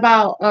not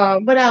about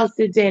what else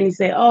did Danny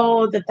say?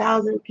 Oh, the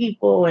 1,000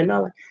 people and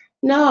all that.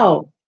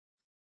 No.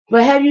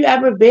 But have you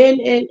ever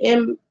been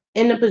in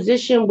a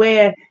position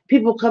where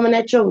people coming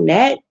at your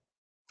neck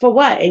for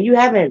what? And you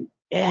haven't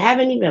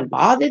even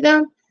bothered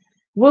them?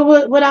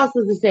 What else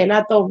does it say? And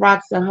I throw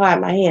rocks and hide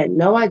my hand.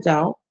 No, I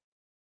don't.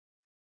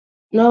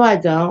 No, I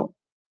don't.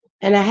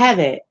 And I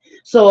haven't.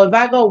 So if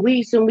I go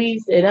weeks and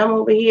weeks and I'm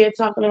over here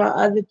talking about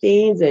other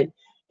things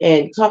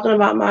and talking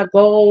about my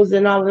goals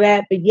and all of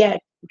that, but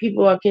yet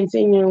people are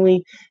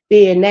continually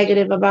being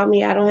negative about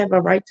me, I don't have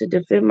a right to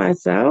defend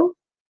myself.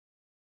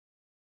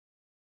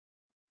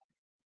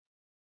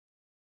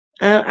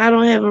 I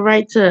don't have a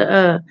right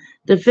to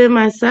defend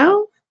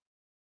myself.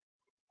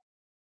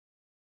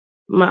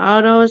 My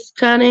auto is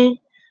cutting.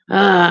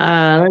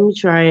 Let me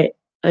try it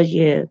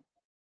again.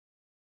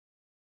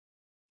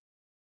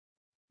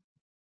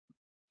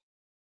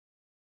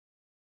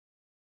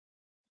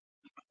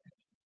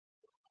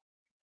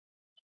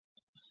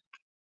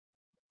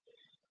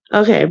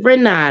 Okay,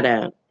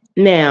 Renata.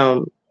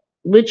 Now,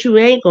 what you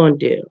ain't gonna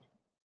do?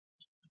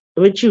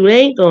 What you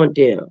ain't gonna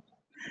do?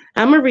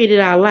 I'm gonna read it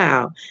out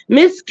loud.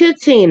 Miss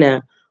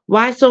Katina,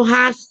 why so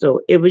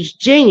hostile? It was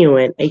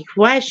genuine, a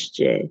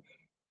question,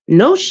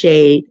 no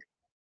shade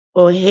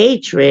or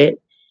hatred.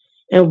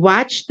 And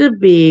watch the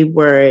B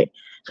word,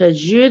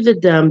 cause you're the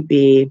dumb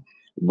bee,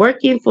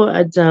 working for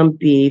a dumb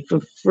bee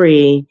for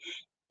free.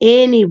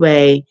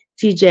 Anyway,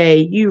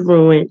 TJ, you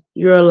ruined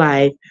your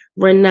life.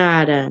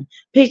 Renata,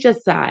 pick a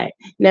side.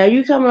 Now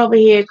you coming over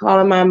here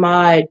calling my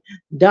mod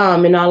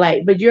dumb and all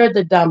that, but you're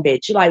the dumb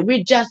bitch. Like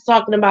we're just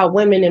talking about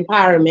women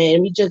empowerment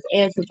and we just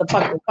answered the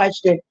fucking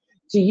question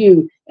to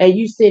you and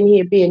you sitting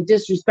here being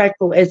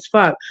disrespectful as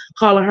fuck,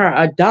 calling her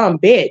a dumb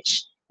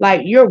bitch.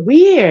 Like you're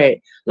weird.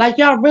 Like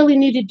y'all really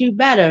need to do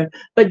better.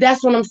 But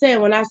that's what I'm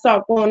saying. When I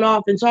start going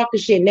off and talking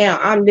shit now,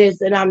 I'm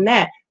this and I'm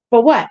that.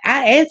 For what?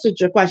 I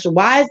answered your question.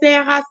 Why is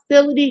there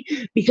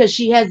hostility? Because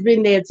she has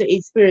been there to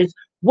experience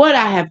what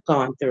I have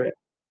gone through.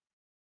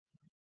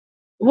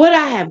 What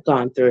I have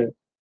gone through.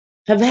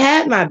 Have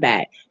had my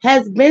back.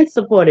 Has been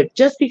supportive.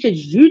 Just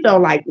because you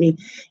don't like me,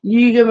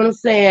 you get what I'm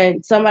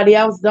saying? Somebody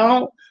else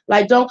don't.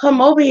 Like, don't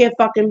come over here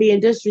fucking being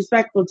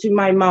disrespectful to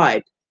my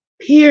mod.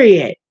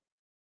 Period.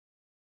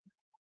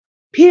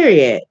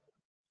 Period.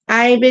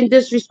 I ain't been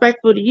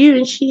disrespectful to you,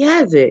 and she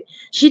has it.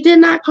 She did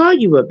not call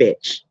you a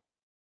bitch.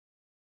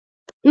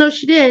 No,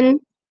 she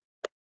didn't.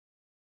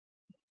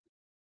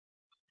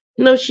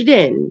 No, she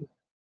didn't.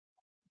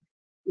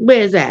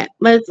 Where's that?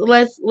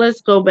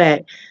 Let's go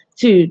back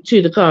to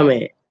the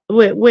comment.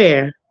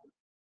 Where?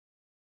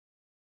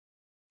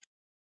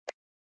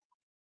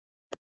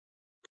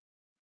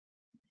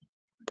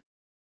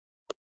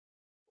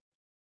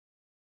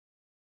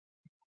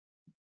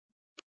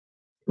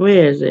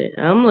 Where is it?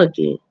 I'm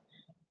looking.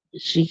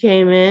 She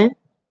came in.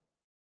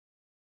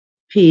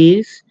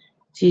 Peace.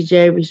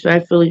 TJ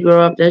respectfully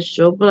grow up. That's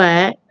Joe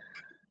Black.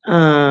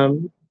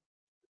 Um,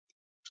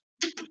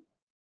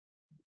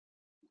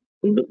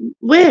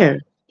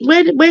 where?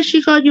 Where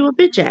she called you a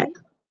bitch at?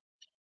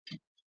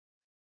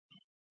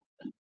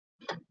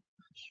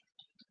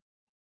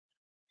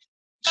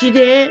 She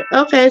did.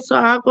 Okay, so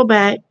I'll go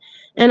back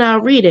and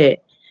I'll read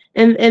it,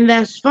 and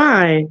that's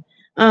fine.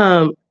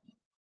 Um,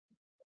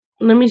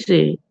 let me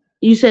see.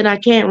 You said I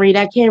can't read.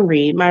 I can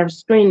read. My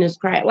screen is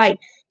cracked. Like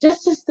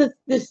just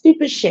the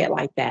stupid shit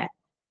like that.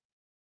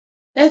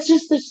 That's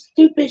just the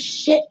stupid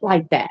shit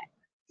like that.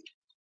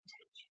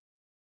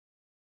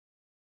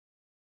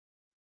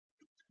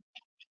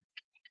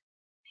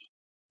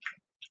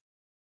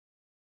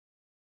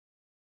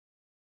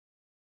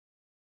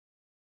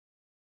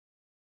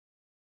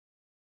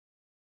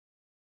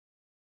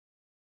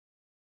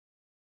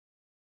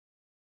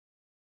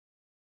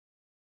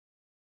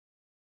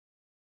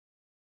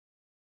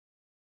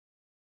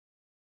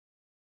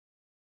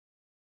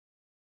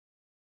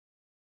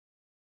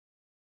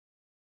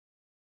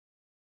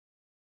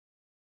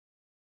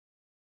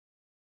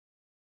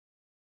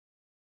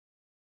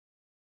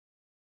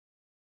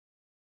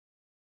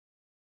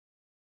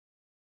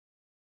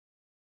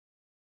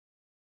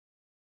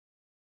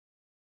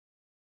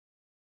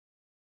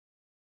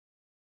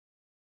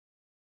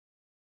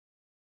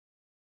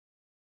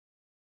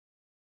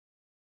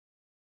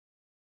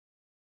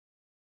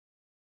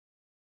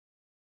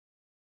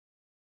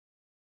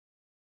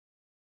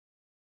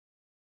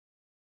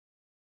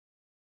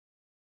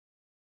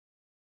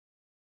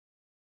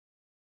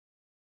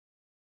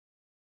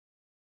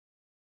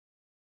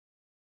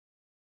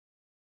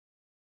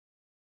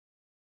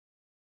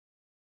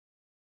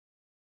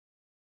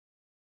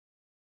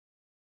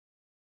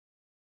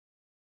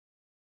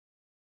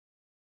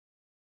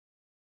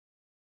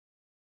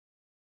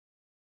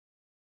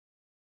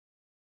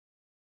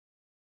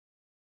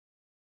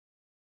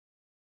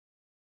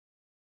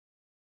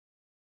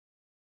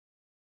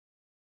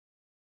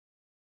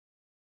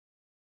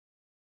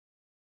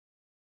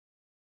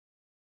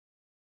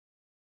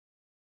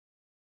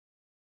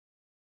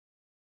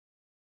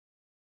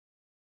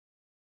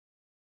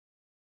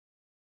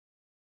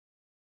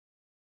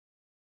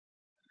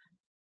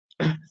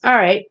 All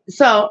right.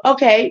 So,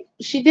 okay,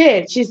 she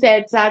did. She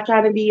said, stop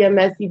trying to be a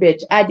messy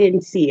bitch. I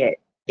didn't see it.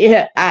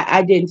 Yeah,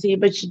 I didn't see it,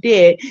 but she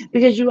did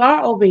because you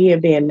are over here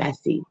being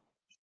messy.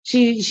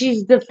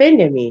 She's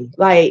defending me.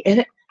 Like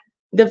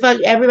the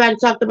fuck everybody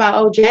talked about,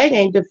 oh, Jag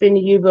ain't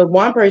defending you, but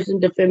one person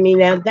defend me.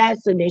 Now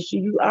that's an issue.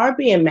 You are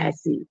being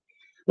messy.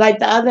 Like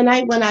the other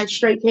night when I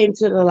straight came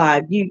to the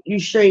live, you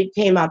straight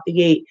came out the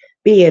gate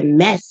being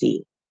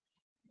messy.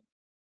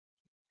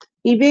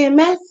 You being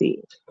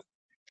messy.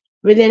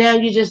 But then now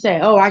you just say,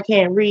 oh, I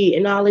can't read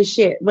and all this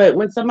shit. But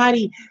when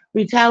somebody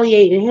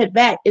retaliate and hit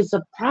back, it's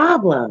a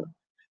problem.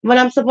 When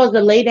I'm supposed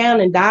to lay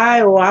down and die,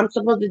 or I'm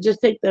supposed to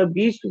just take the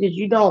abuse because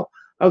you don't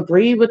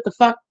agree with the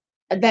fuck,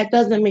 that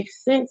doesn't make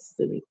sense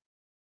to me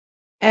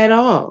at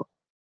all.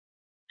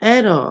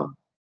 At all.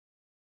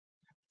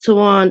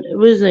 Tawanda,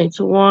 what is his name?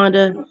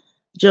 Tawanda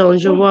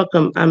Jones, you're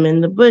welcome. I'm in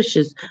the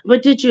bushes.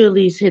 But did you at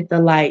least hit the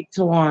light,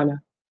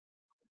 Tawana?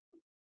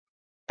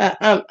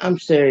 I'm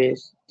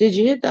serious. Did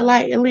you hit the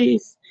light at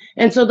least?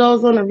 And so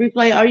those on the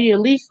replay, are you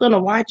at least gonna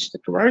watch the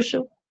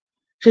commercial?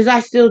 Because I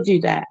still do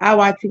that. I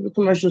watch people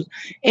commercials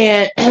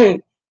and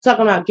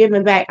talking about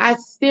giving back. I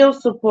still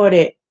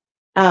supported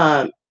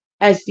um,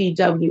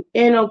 SDW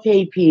and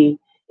OKP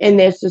and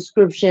their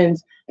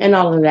subscriptions and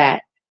all of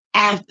that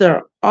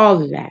after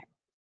all of that.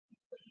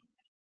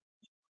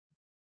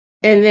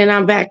 And then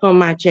I'm back on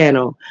my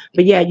channel.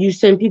 But yeah, you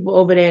send people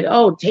over there,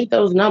 oh, take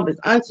those numbers,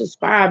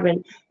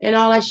 unsubscribe and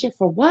all that shit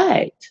for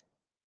what?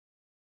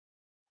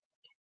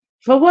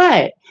 For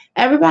what?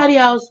 Everybody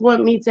else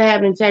want me to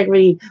have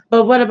integrity,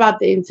 but what about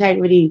the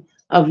integrity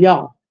of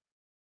y'all?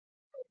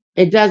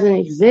 It doesn't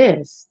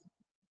exist.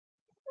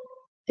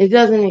 It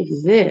doesn't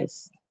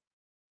exist.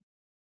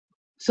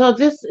 So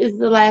this is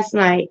the last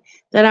night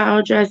that I'll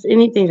address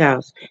anything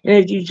else. And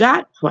if you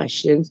got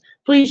questions,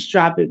 please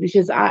drop it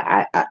because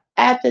I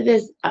after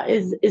this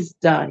it's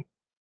done.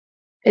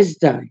 It's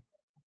done.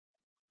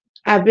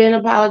 I've been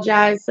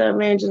apologized to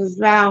Evangelist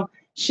Val.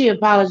 She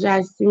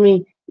apologized to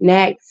me.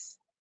 Next.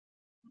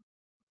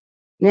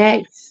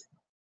 Next.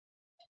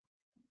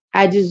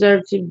 I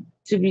deserve to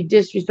be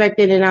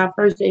disrespected in our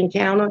first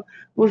encounter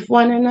with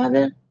one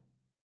another.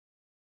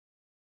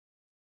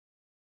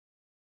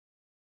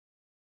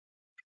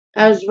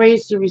 I was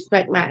raised to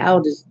respect my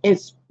elders,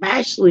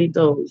 especially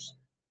those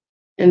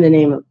in the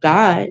name of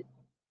God.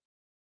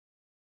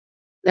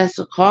 That's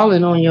a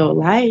calling on your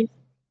life.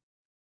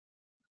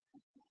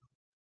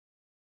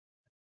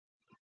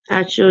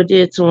 I sure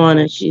did,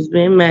 Tawana. She's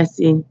been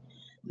messy.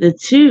 The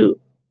two,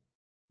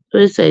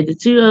 let's say, the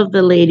two of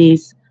the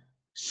ladies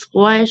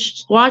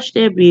squashed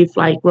their beef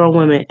like grown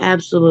women.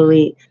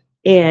 Absolutely.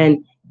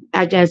 And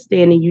I guess,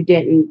 Danny,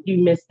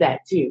 you missed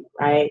that too,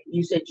 right?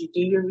 You said you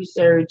do your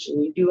research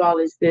and you do all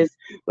this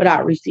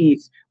without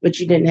receipts, but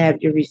you didn't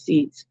have your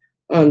receipts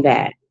on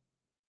that.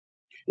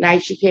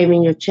 Naisha came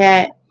in your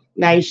chat.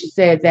 Naisha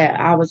said that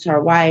I was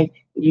her wife.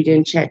 You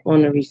didn't check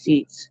on the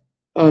receipts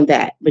on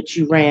that, but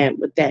you ran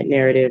with that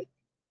narrative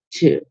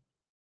too.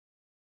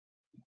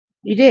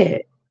 You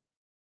did.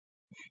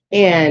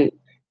 And,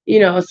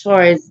 as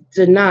far as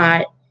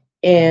Denat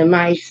and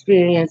my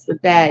experience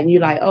with that, and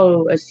you're like,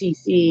 oh, a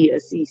CC, a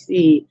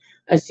CC,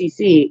 a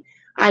CC.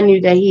 I knew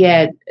that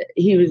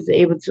he was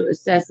able to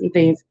assess some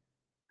things,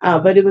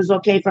 but it was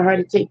okay for her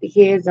to take the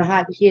kids and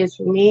hide the kids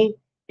from me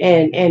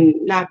and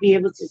not be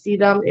able to see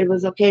them. It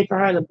was okay for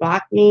her to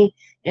block me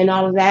and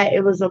all of that.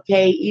 It was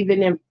okay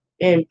even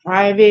in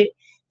private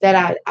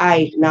that I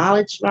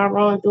acknowledged my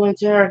wrongdoing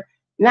to her,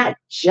 not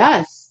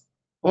just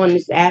on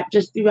this app,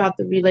 just throughout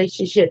the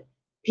relationship,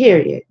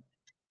 period.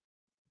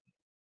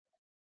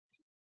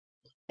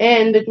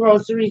 And the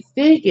groceries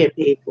did get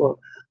paid for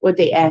what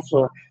they asked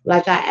for.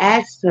 Like I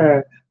asked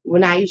her,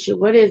 when Aisha,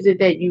 what is it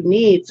that you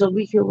need so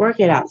we can work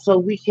it out, so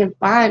we can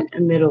find a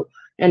middle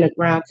and a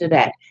ground to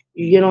that.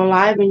 You get on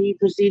live and you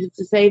proceeded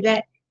to say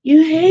that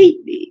you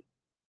hate me.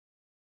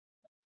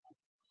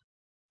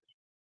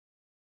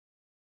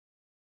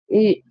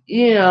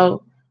 You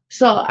know,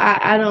 so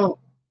I don't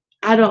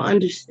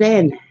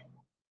understand that.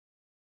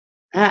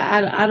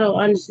 I don't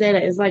understand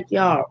it. It's like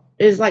y'all,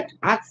 it's like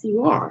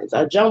oxymorons,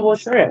 a jumbo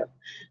shrimp.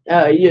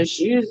 Your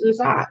shoes and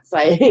socks.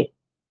 Like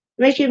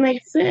make it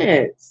make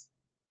sense.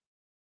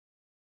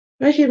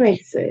 Make it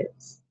make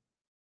sense.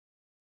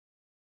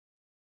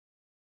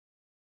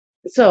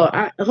 So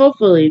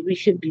hopefully we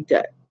should be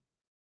done.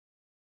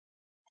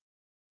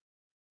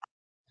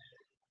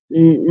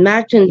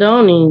 Not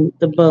condoning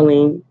the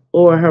bullying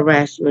or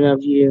harassment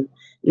of you.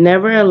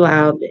 Never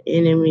allow the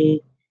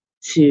enemy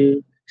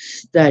to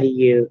study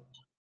you.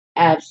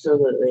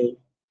 Absolutely.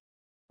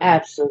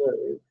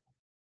 Absolutely.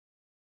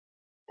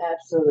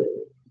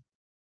 Absolutely.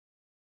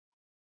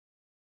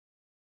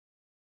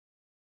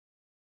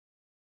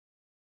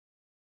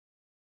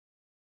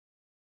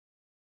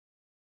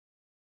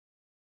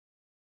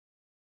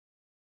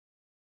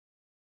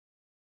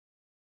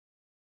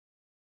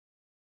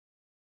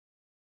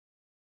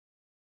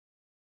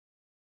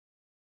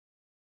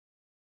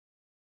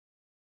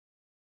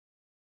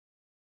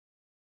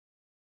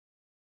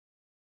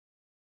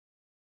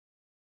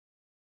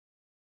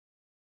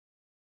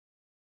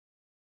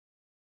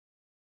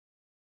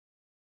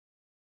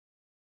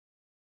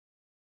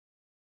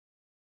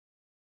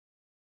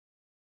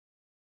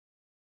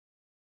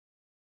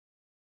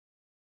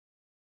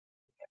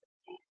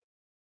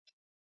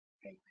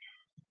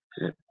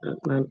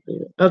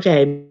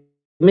 Okay,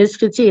 Miss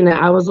Katina,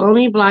 I was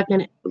only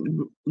backing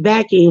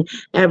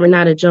at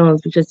Renata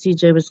Jones because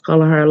TJ was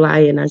calling her a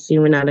liar, and I see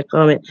Renata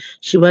comment.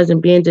 She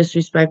wasn't being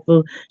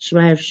disrespectful. She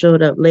might have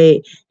showed up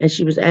late, and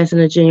she was asking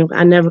a genuine.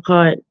 I never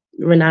called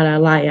Renata a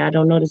liar. I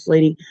don't know this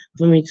lady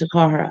for me to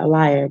call her a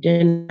liar.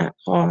 Did not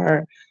call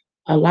her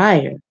a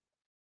liar.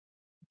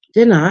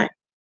 Did not.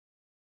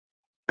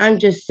 I'm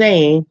just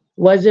saying,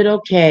 was it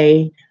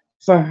okay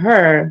for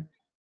her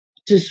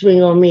to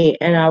swing on me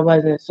and I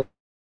wasn't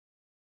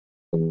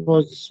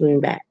supposed to swing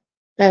back?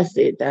 That's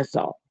it. That's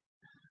all.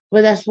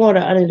 But that's water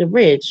under the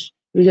bridge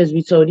because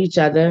we told each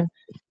other.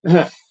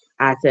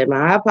 I said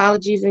my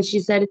apologies and she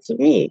said it to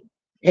me,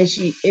 and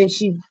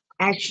she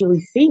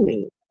actually see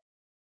me.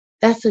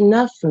 That's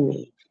enough for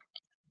me.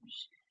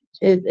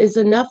 It's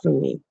enough for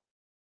me.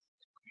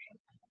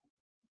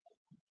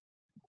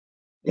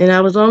 And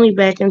I was only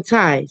back in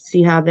Thai.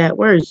 See how that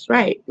works,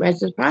 right?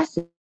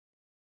 Reciprocity.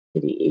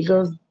 It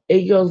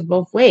goes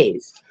both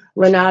ways.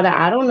 Renata,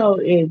 I don't know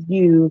if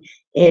you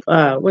and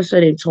what's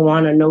her name,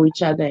 Tawana know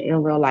each other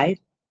in real life,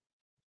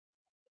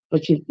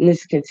 but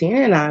Miss Katina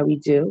and I, we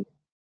do.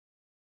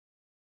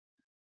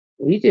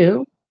 We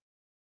do.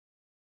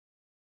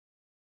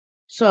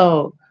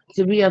 So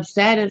to be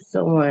upset at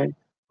someone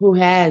who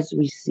has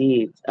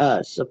received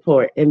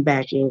support and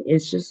backing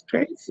is just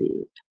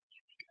crazy.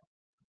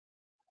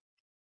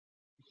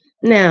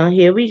 Now,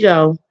 here we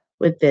go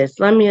with this.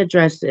 Let me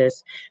address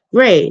this.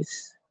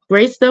 Grace.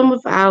 Grace them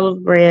with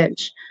olive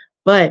branch,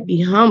 but be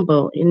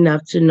humble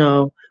enough to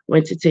know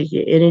when to take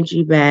your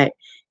energy back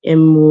and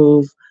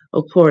move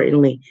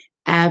accordingly.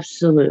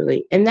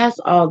 Absolutely. And that's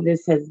all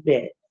this has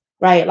been,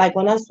 right? Like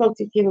when I spoke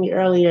to Kimmy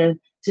earlier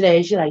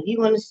today, she's like, you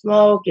want to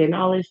smoke and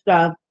all this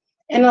stuff.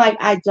 And like,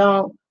 I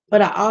don't,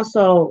 but I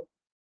also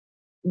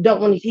don't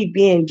want to keep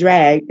being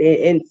dragged.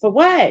 And for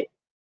what?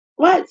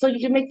 What? So you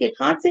can make your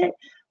content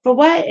for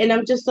what? And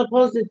I'm just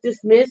supposed to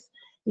dismiss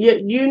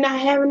you not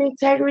having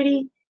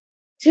integrity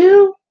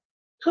too?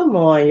 Come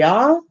on,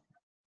 y'all.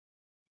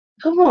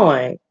 Come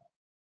on.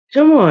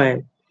 Come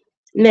on.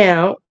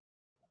 Now,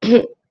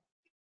 to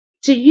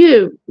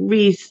you,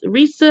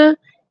 Risa,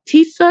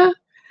 Tisa,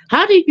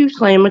 how do you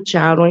claim a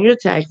child on your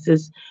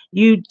taxes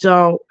you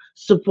don't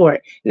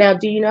support? Now,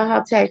 do you know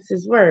how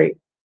taxes work?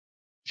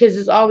 Because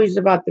it's always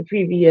about the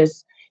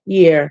previous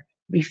year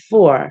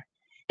before.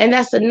 And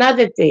that's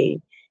another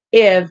thing.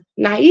 If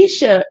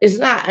Naisha is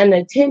not an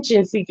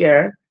attention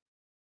seeker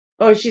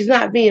or she's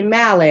not being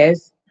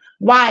malice,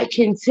 why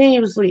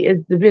continuously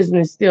is the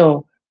business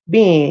still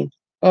being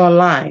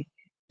online?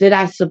 Did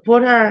I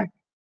support her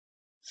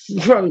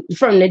from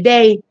the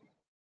day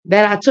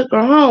that I took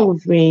her home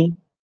with me?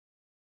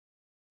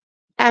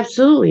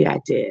 Absolutely, I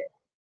did.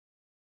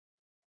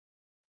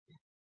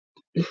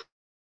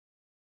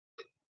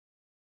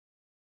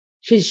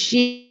 Because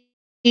she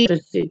for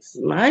 6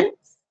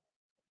 months.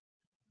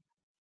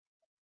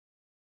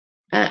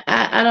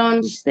 I don't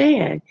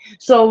understand.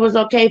 So it was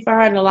okay for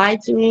her to lie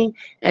to me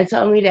and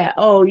tell me that,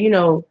 oh,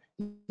 to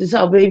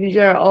tell baby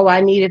girl, oh,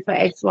 I need it for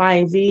X, Y,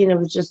 and Z, and it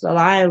was just a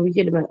lie, and we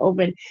could have been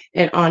open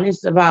and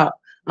honest about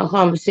a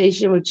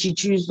conversation, which she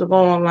choose to go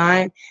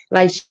online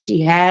like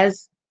she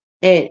has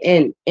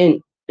and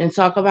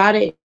talk about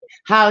it.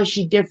 How is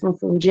she different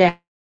from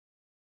Jack?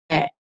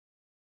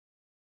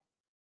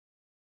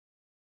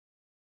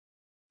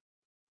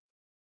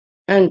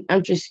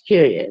 I'm just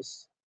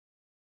curious.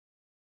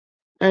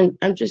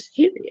 I'm just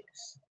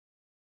curious.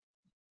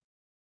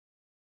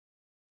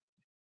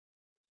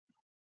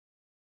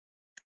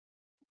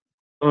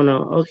 Oh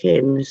no,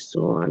 okay,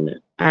 Mr. Wanda.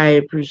 I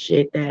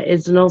appreciate that.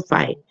 It's no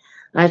fight.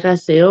 Like I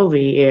say over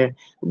here,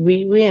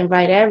 we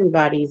invite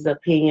everybody's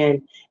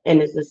opinion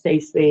and it's a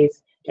safe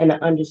space and an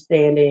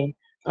understanding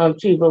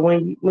too. But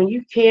when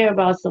you care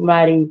about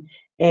somebody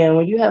and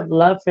when you have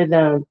love for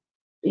them,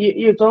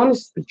 you're going to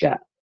speak up.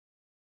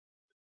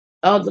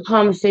 All the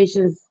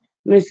conversations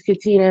Miss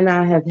Katina and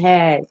I have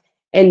had,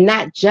 and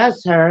not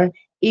just her,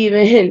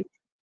 even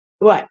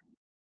what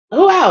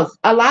who else?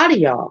 A lot of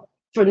y'all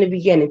from the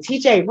beginning.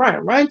 TJ,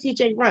 run,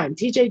 TJ, run.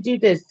 TJ, do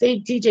this.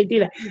 Say, TJ, do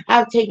that.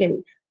 I've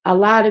taken a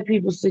lot of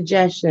people's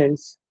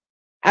suggestions.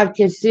 I've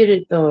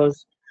considered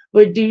those.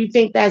 But do you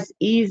think that's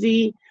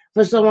easy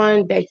for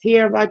someone that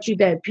care about you,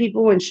 that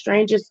people and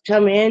strangers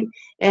come in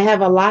and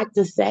have a lot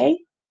to say?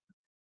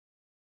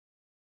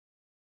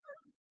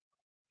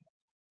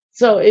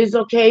 So it's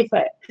okay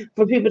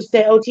for people to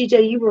say, "Oh,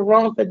 TJ, you were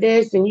wrong for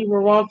this and you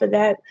were wrong for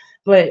that,"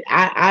 but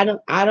I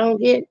don't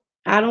get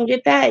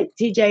that.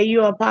 TJ,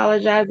 you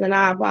apologize and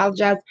I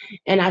apologize,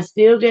 and I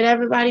still get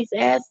everybody's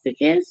ass to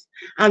kiss.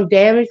 I'm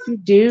damn if you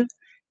do,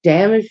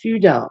 damn if you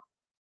don't.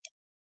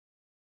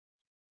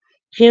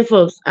 Ken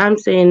folks, I'm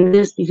saying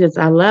this because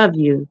I love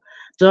you.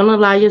 Don't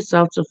allow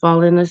yourself to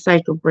fall in the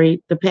cycle,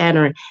 break the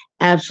pattern.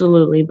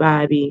 Absolutely,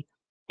 Bobby,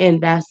 and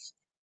that's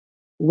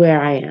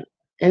where I am.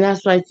 And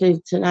that's why I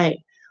think tonight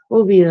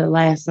will be the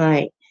last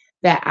night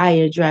that I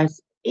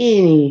address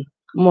any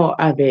more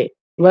of it.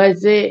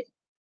 Was I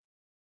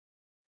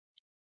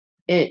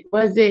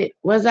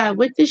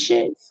with the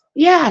shits?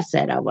 Yeah, I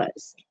said I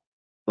was.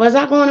 Was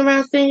I going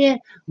around singing,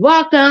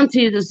 "Welcome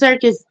to the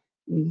circus"?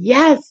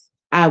 Yes,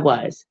 I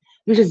was.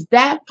 Because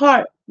that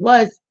part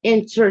was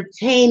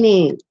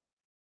entertaining.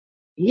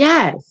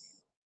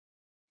 Yes.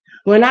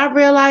 When I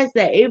realized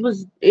that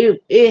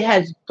it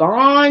has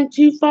gone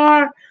too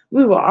far,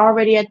 we were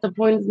already at the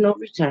point of no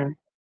return.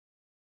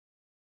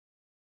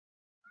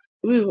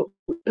 We were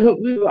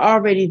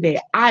already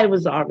there. I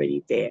was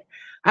already there.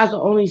 I can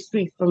only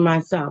speak for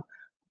myself.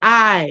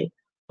 I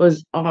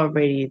was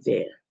already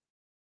there,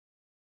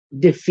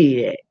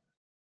 defeated.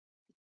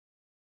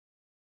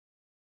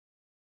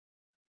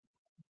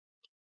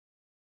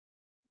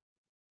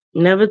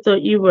 Never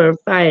thought you were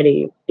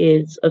fighting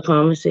is a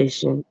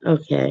conversation.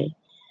 Okay.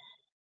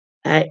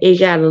 It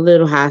got a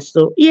little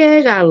hostile. Yeah,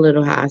 it got a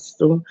little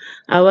hostile.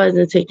 I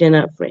wasn't taking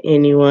up for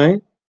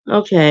anyone.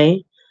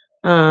 Okay.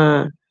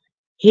 Uh,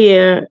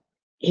 here,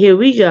 here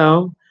we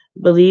go.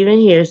 Believe in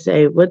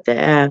hearsay. What the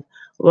F?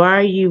 Why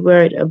are you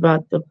worried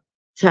about the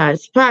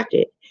Ty's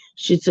pocket?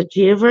 She took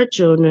care of her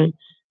children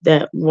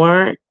that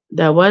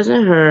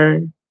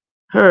wasn't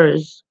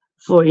hers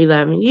for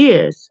 11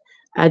 years.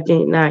 I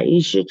think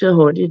Naisha could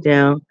hold it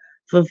down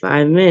for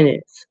 5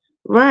 minutes.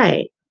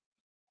 Right.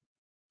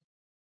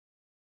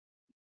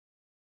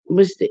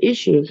 What's the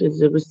issue?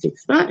 Because it was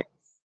 6 months.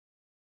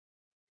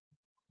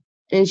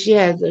 And she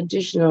has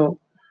additional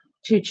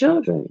two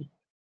children.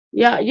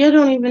 Yeah, you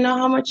don't even know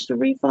how much the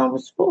refund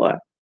was for.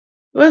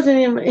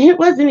 It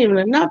wasn't even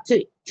enough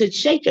to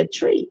shake a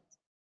tree.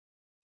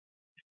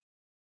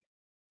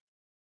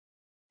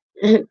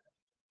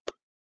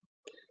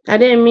 I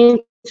didn't mean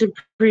to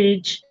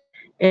preach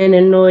and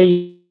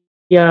annoy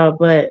y'all,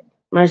 but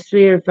my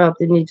spirit felt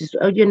the need to.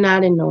 Oh, you're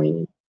not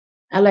annoying.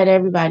 I let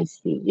everybody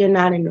speak. You're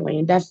not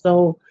annoying. That's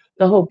the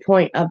whole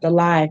point of the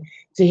lie,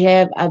 to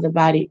have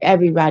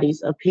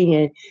everybody's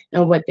opinion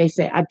and what they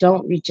say. I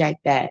don't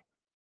reject that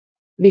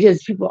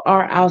because people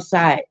are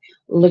outside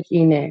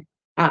looking in.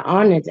 I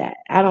honor that.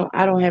 I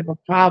don't have a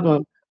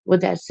problem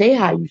with that. Say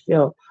how you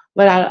feel,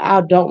 but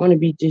I don't want to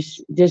be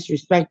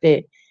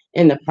disrespected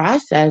in the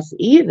process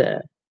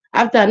either.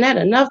 I've done that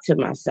enough to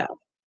myself.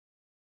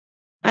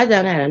 I've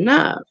done that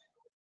enough.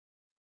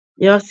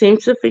 Y'all seem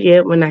to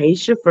forget when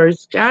Aisha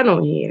first got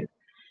on here.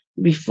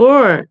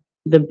 Before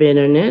the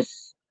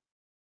bitterness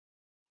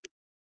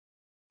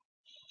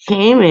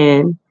came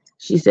in,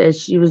 she said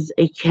she was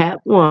a cat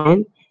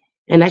woman.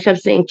 And I kept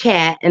saying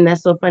cat, and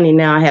that's so funny.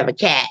 Now I have a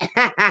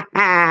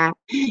cat.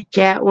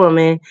 Cat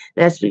woman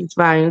that speaks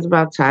volumes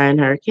about Ty and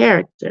her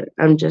character.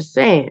 I'm just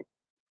saying.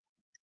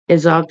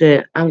 It's all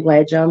good. I'm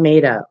glad y'all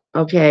made up.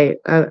 Okay.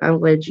 I'm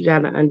glad you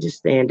gotta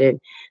understand it.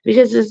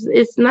 Because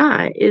it's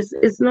not.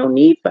 It's no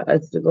need for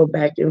us to go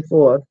back and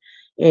forth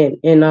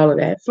and all of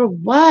that. For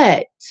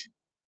what?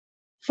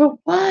 For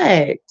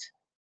what?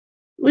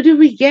 What did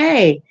we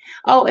gain?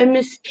 Oh, and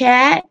Miss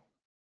Cat,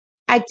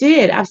 I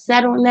did. I've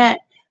sat on that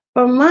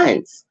for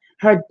months.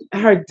 Her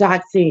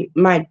doxing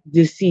my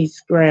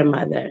deceased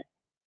grandmother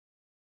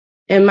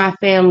and my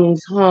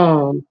family's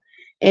home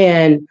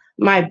and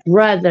my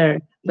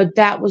brother. But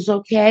that was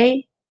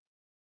okay.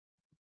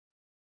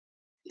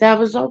 That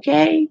was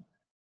okay.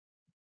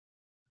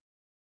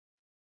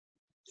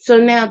 So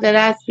now that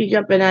I speak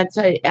up and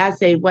I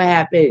say what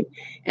happened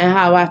and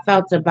how I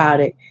felt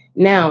about it,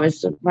 now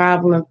it's a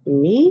problem for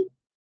me.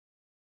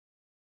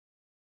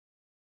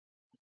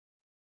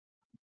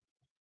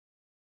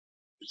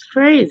 It's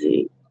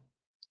crazy.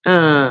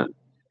 Uh,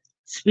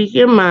 Speak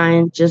your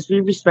mind. Just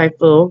be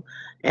respectful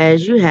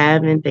as you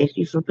have, and thank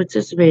you for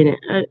participating.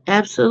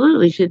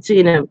 Absolutely,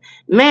 Katina,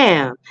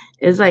 ma'am.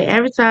 It's like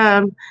every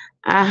time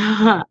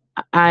I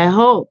I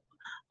hope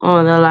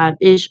on the live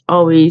ish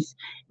always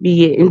be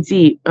getting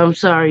deep. I'm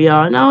sorry,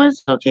 y'all. No,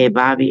 it's okay,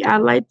 Bobby. I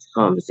like the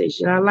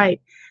conversation. I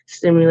like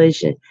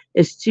stimulation.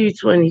 It's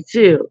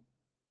 2:22.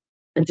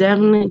 I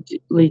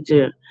definitely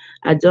do.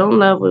 I don't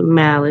love with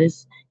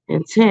malice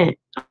intent.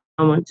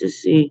 I want to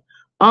see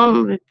all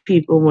the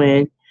people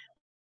win.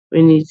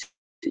 We need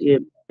to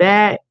get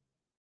back.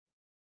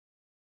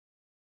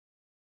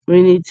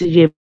 We need to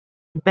get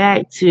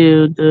back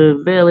to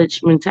the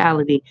village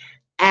mentality.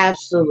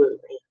 Absolutely.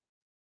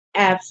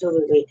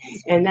 Absolutely.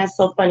 And that's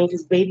so funny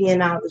because Baby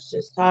and I was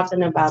just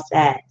talking about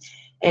that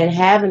and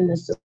having the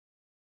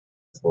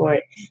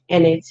support.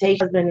 And it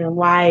takes husband and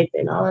wife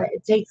and all that.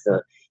 It takes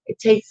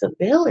a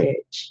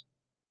village.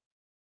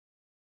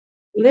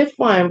 Lift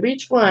one,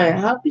 reach one,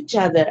 help each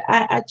other.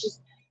 I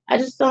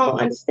just don't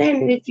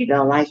understand it. If you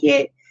don't like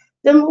it,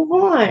 then move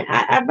on.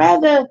 I'd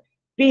rather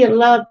be in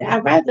love.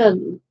 I'd rather,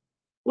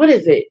 what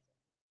is it?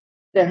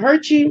 To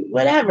hurt you,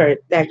 whatever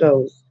that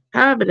goes,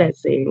 however that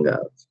saying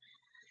goes.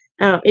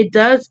 It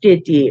does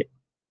get deep.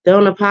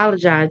 Don't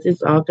apologize.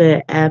 It's all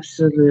good.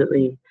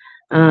 Absolutely.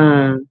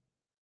 Um,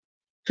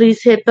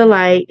 Please hit the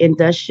like and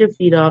dust your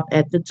feet off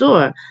at the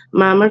door.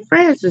 Mama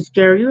Francis,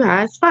 girl, you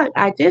high as fuck.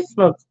 I did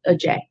smoke a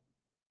J.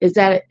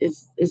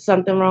 Is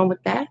something wrong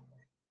with that?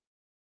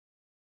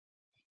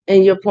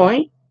 And your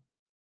point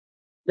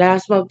that I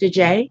smoked a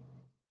J,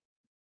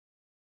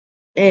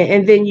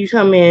 and then you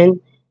come in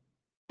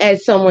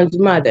as someone's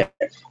mother.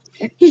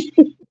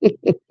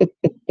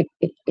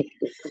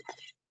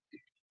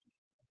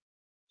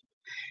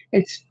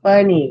 It's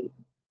funny.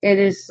 It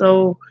is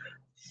so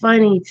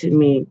funny to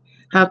me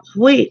how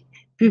quick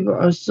people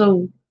are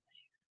so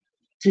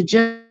to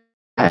judge.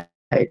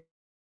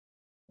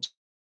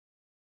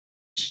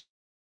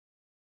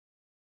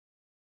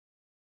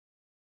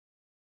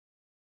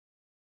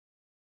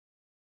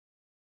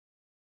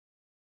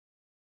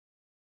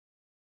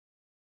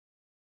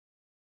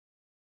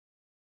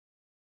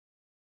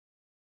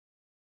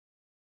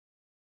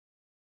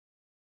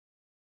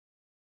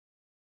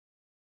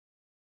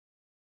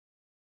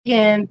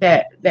 Again,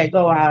 that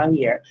go out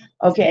here,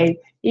 okay,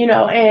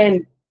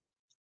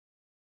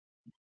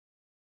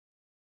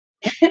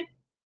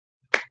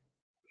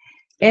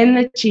 and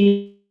the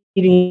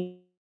cheating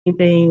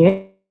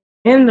thing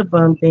and the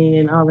bum thing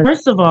and all that.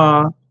 First of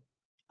all,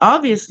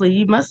 obviously,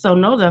 you must so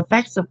know the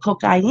effects of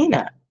cocaine.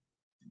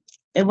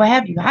 It will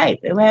have you hype.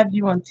 It will have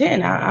you on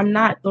 10. I'm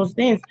not those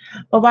things.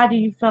 But why do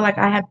you feel like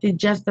I have to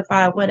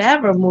justify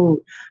whatever mood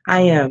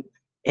I am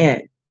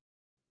in?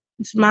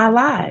 It's my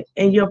life.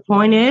 And your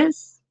point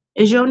is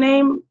your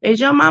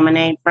mama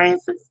name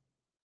Francis?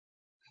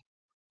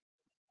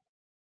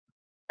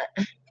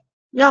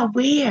 Y'all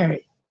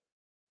weird.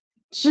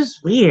 It's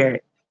just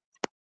weird.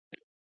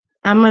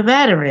 I'm a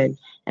veteran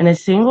and a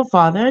single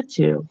father of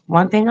two.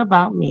 One thing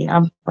about me,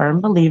 I'm a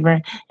firm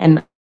believer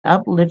in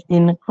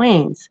uplifting the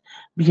queens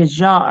because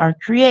y'all are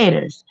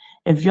creators.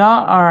 If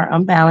y'all are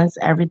unbalanced,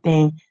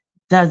 everything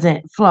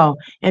doesn't flow.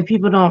 And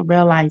people don't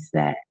realize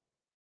that.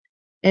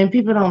 And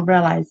people don't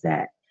realize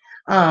that.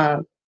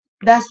 Um,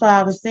 that's why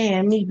I was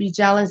saying me be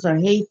jealous or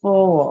hateful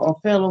or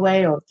feel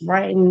away or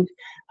threatened.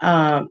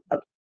 No,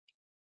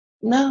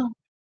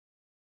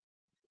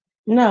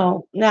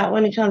 no, not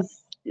when it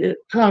comes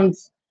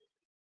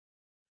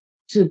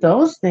to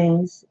those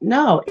things.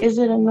 No. Is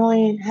it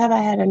annoying? Have I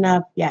had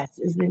enough? Yes.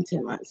 It's been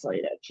 10 months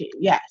later.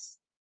 Yes.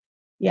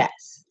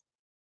 Yes.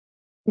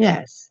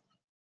 Yes.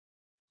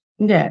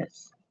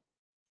 Yes.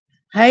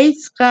 Hey,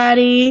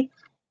 Scotty.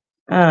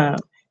 Um,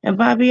 and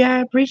Bobby, I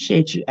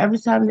appreciate you. Every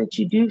time that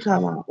you do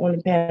come out on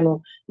the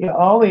panel, you're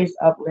always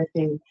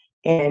uplifting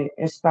and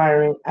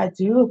inspiring. I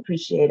do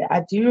appreciate it.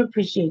 I do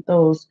appreciate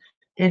those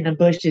in the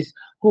bushes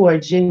who are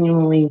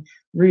genuinely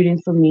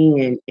rooting for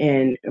me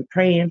and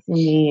praying for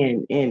me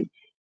and,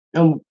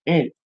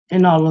 and,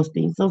 and all those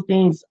things. Those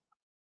things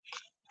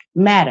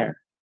matter.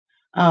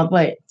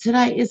 But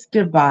tonight is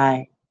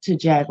goodbye to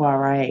Jaguar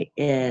Wright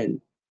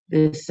in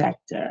this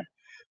sector.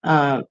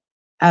 Um,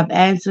 I've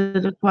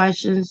answered the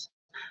questions.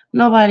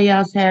 Nobody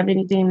else have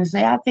anything to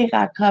say. I think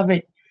I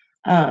covered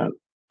um,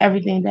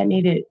 everything that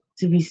needed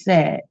to be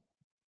said.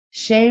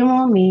 Shame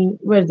on me.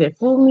 What is it?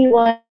 Fool me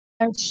once,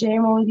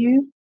 shame on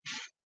you.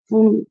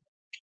 Fool me.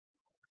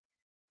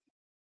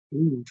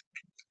 Mm,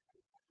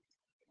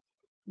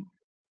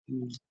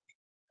 mm,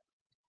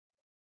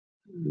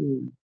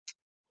 mm,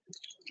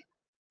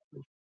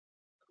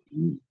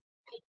 mm,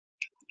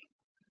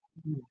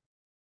 mm,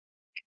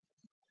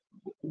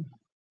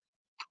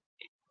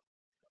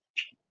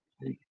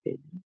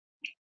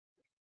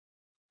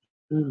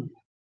 mm.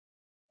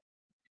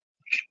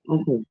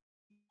 Okay.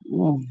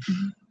 Mm.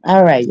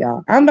 All right,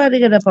 y'all. I'm about to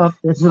get up off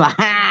this live.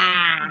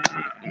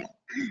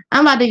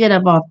 I'm about to get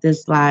up off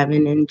this live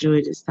and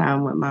enjoy this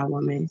time with my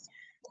woman.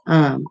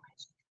 Um,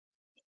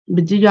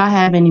 but do y'all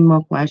have any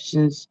more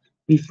questions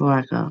before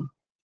I go?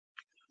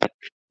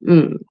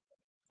 Mm,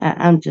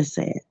 I'm just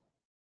saying.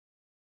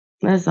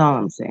 That's all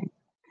I'm saying.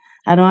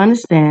 I don't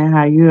understand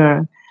how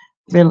you're,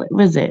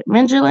 was it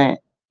vigilant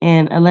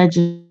and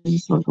allegedly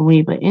smoking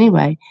weed? But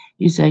anyway,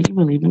 you said you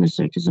believe in the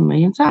circus a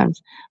million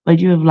times, but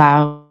you have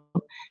allowed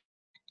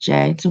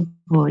Jag to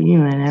pull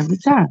you in every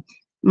time.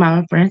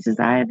 Mama Francis,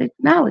 I have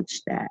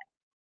acknowledged that.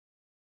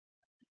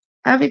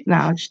 I've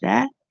acknowledged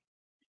that.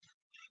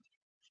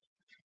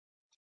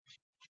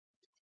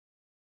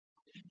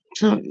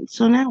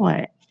 So now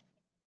what?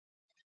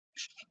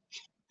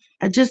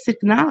 I just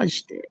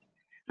acknowledged it.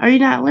 Are you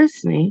not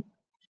listening?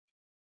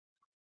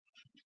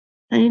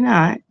 Are you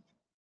not?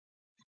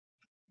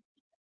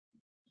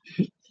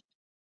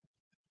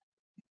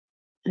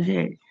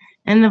 Okay.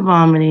 And the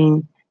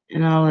vomiting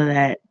and all of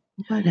that.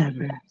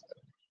 Whatever.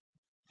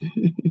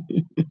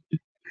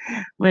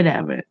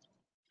 Whatever.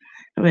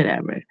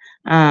 Whatever.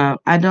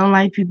 I don't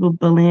like people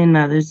bullying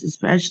others,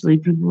 especially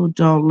people who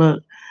don't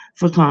look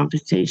for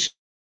confrontation.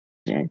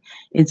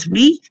 It's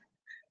weak,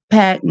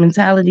 pack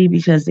mentality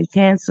because they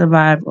can't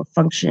survive or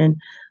function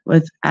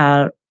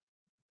without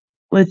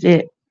with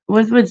it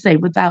would say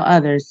without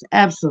others.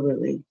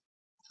 Absolutely.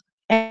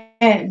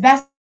 And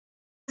that's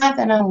not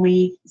that I'm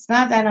weak. It's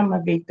not that I'm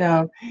a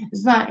victim.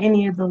 It's not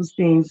any of those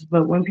things.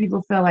 But when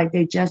people feel like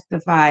they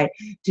justified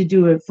to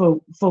do it for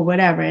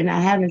whatever, and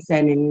I haven't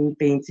said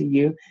anything to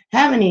you,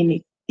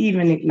 haven't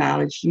even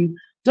acknowledged you,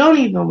 don't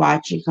even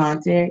watch your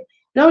content,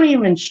 don't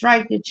even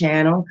strike the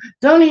channel,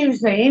 don't even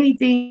say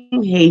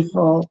anything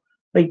hateful,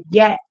 but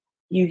yet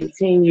you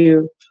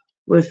continue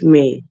with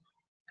me.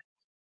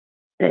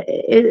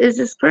 It's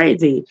just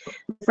crazy,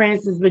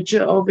 Francis. But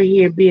you're over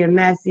here being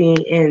messy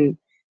and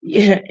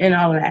yeah, and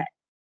all of that.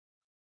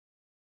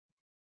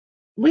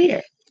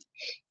 weird.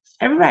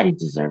 Everybody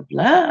deserves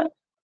love.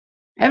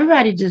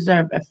 Everybody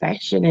deserves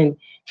affection and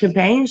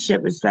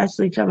companionship,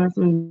 especially coming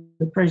from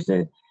the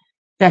person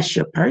that's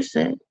your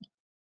person.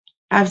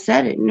 I've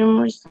said it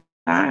numerous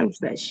times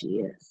that she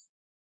is.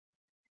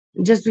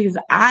 Just because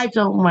I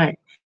don't want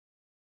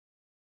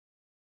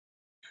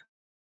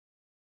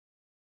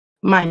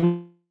my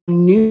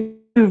new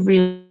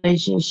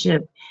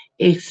relationship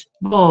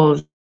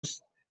exposed,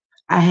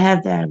 I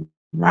have that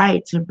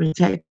right to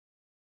protect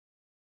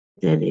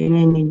it in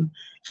any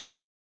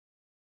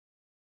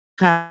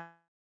kind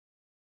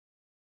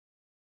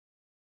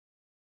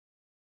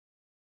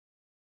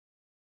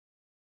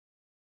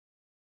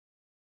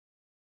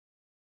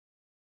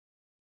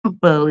of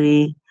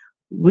bully,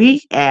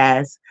 weak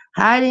ass,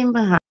 hiding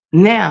behind.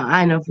 Now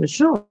I know for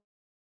sure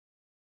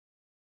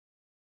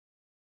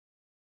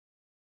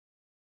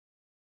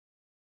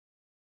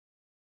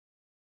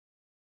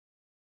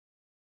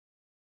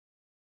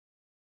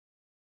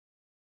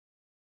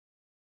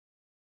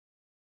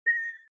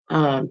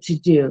to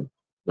do.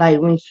 Like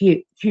when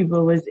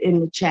Cuba was in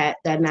the chat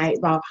that night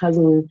about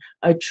hugging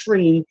a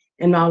tree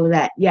and all of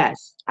that.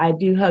 Yes, I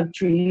do hug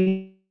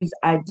trees.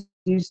 I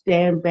do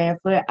stand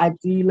barefoot. I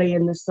do lay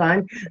in the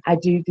sun. I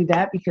do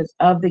that because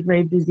of the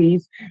grave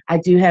disease. I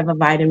do have a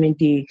vitamin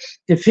D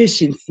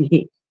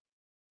deficiency.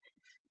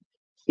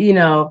 You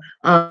know,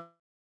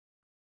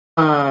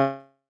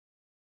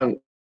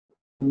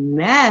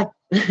 meth,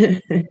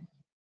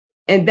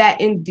 and that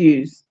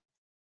induced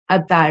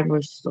a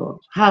thyroid storm.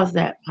 How's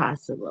that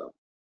possible?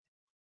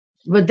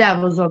 But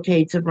that was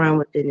okay to run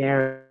with the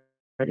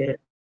narrative.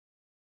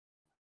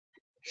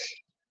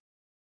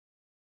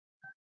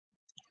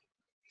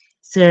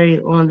 Sorry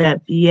on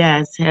that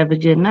BS. Have a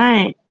good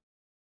night.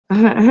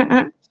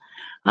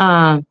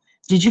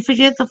 Did you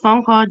forget the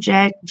phone call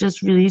Jack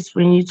just released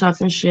when you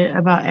talking shit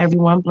about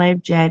everyone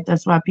blame Jack?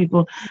 That's why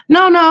people.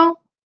 No,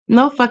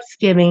 fuck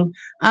skimming.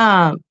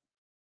 What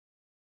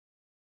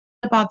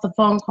about the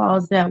phone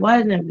calls that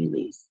wasn't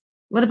released?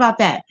 What about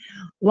that?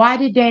 Why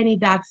did Danny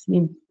dox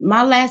me?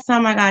 My last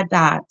time I got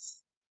doxed,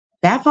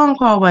 that phone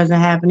call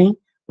wasn't happening.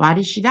 Why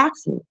did she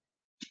dox me?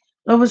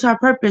 What was her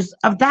purpose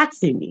of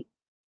doxing me?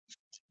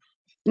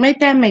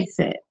 Make that make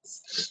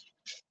sense.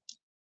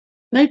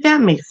 Make that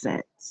make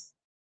sense.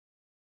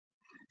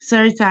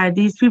 Certified,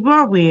 these people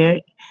are weird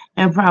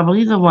and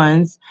probably the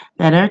ones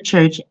that are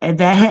church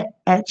that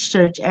at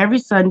church every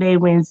Sunday,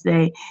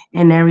 Wednesday,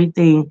 and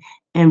everything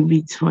in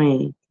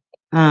between.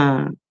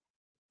 Um,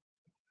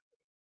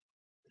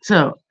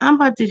 so I'm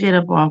about to get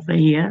up off of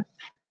here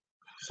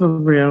for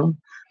real.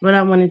 But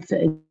I wanted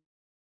to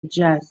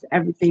address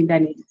everything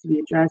that needed to be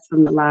addressed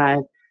from the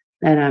live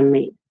that I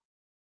made.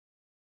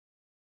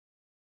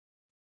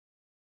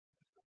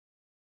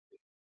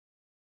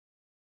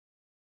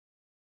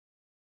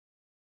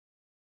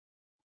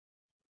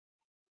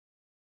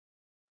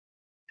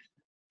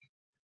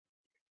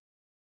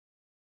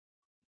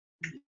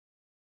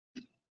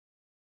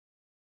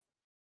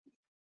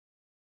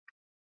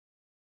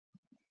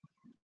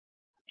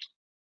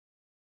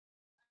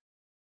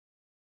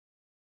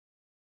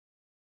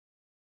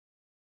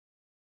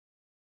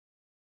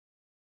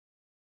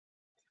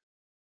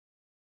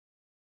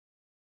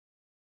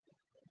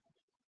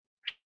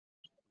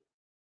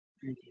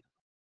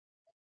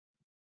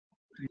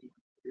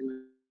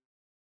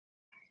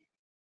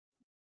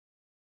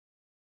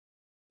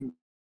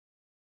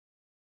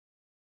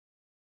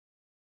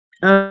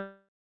 Okay.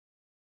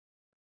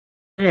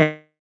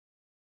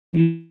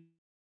 You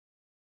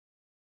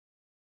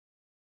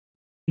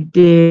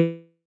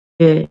did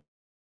the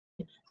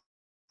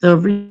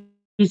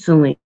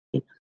recently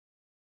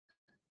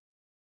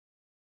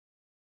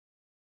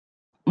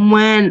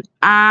when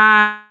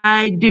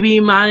I do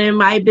be minding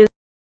my business.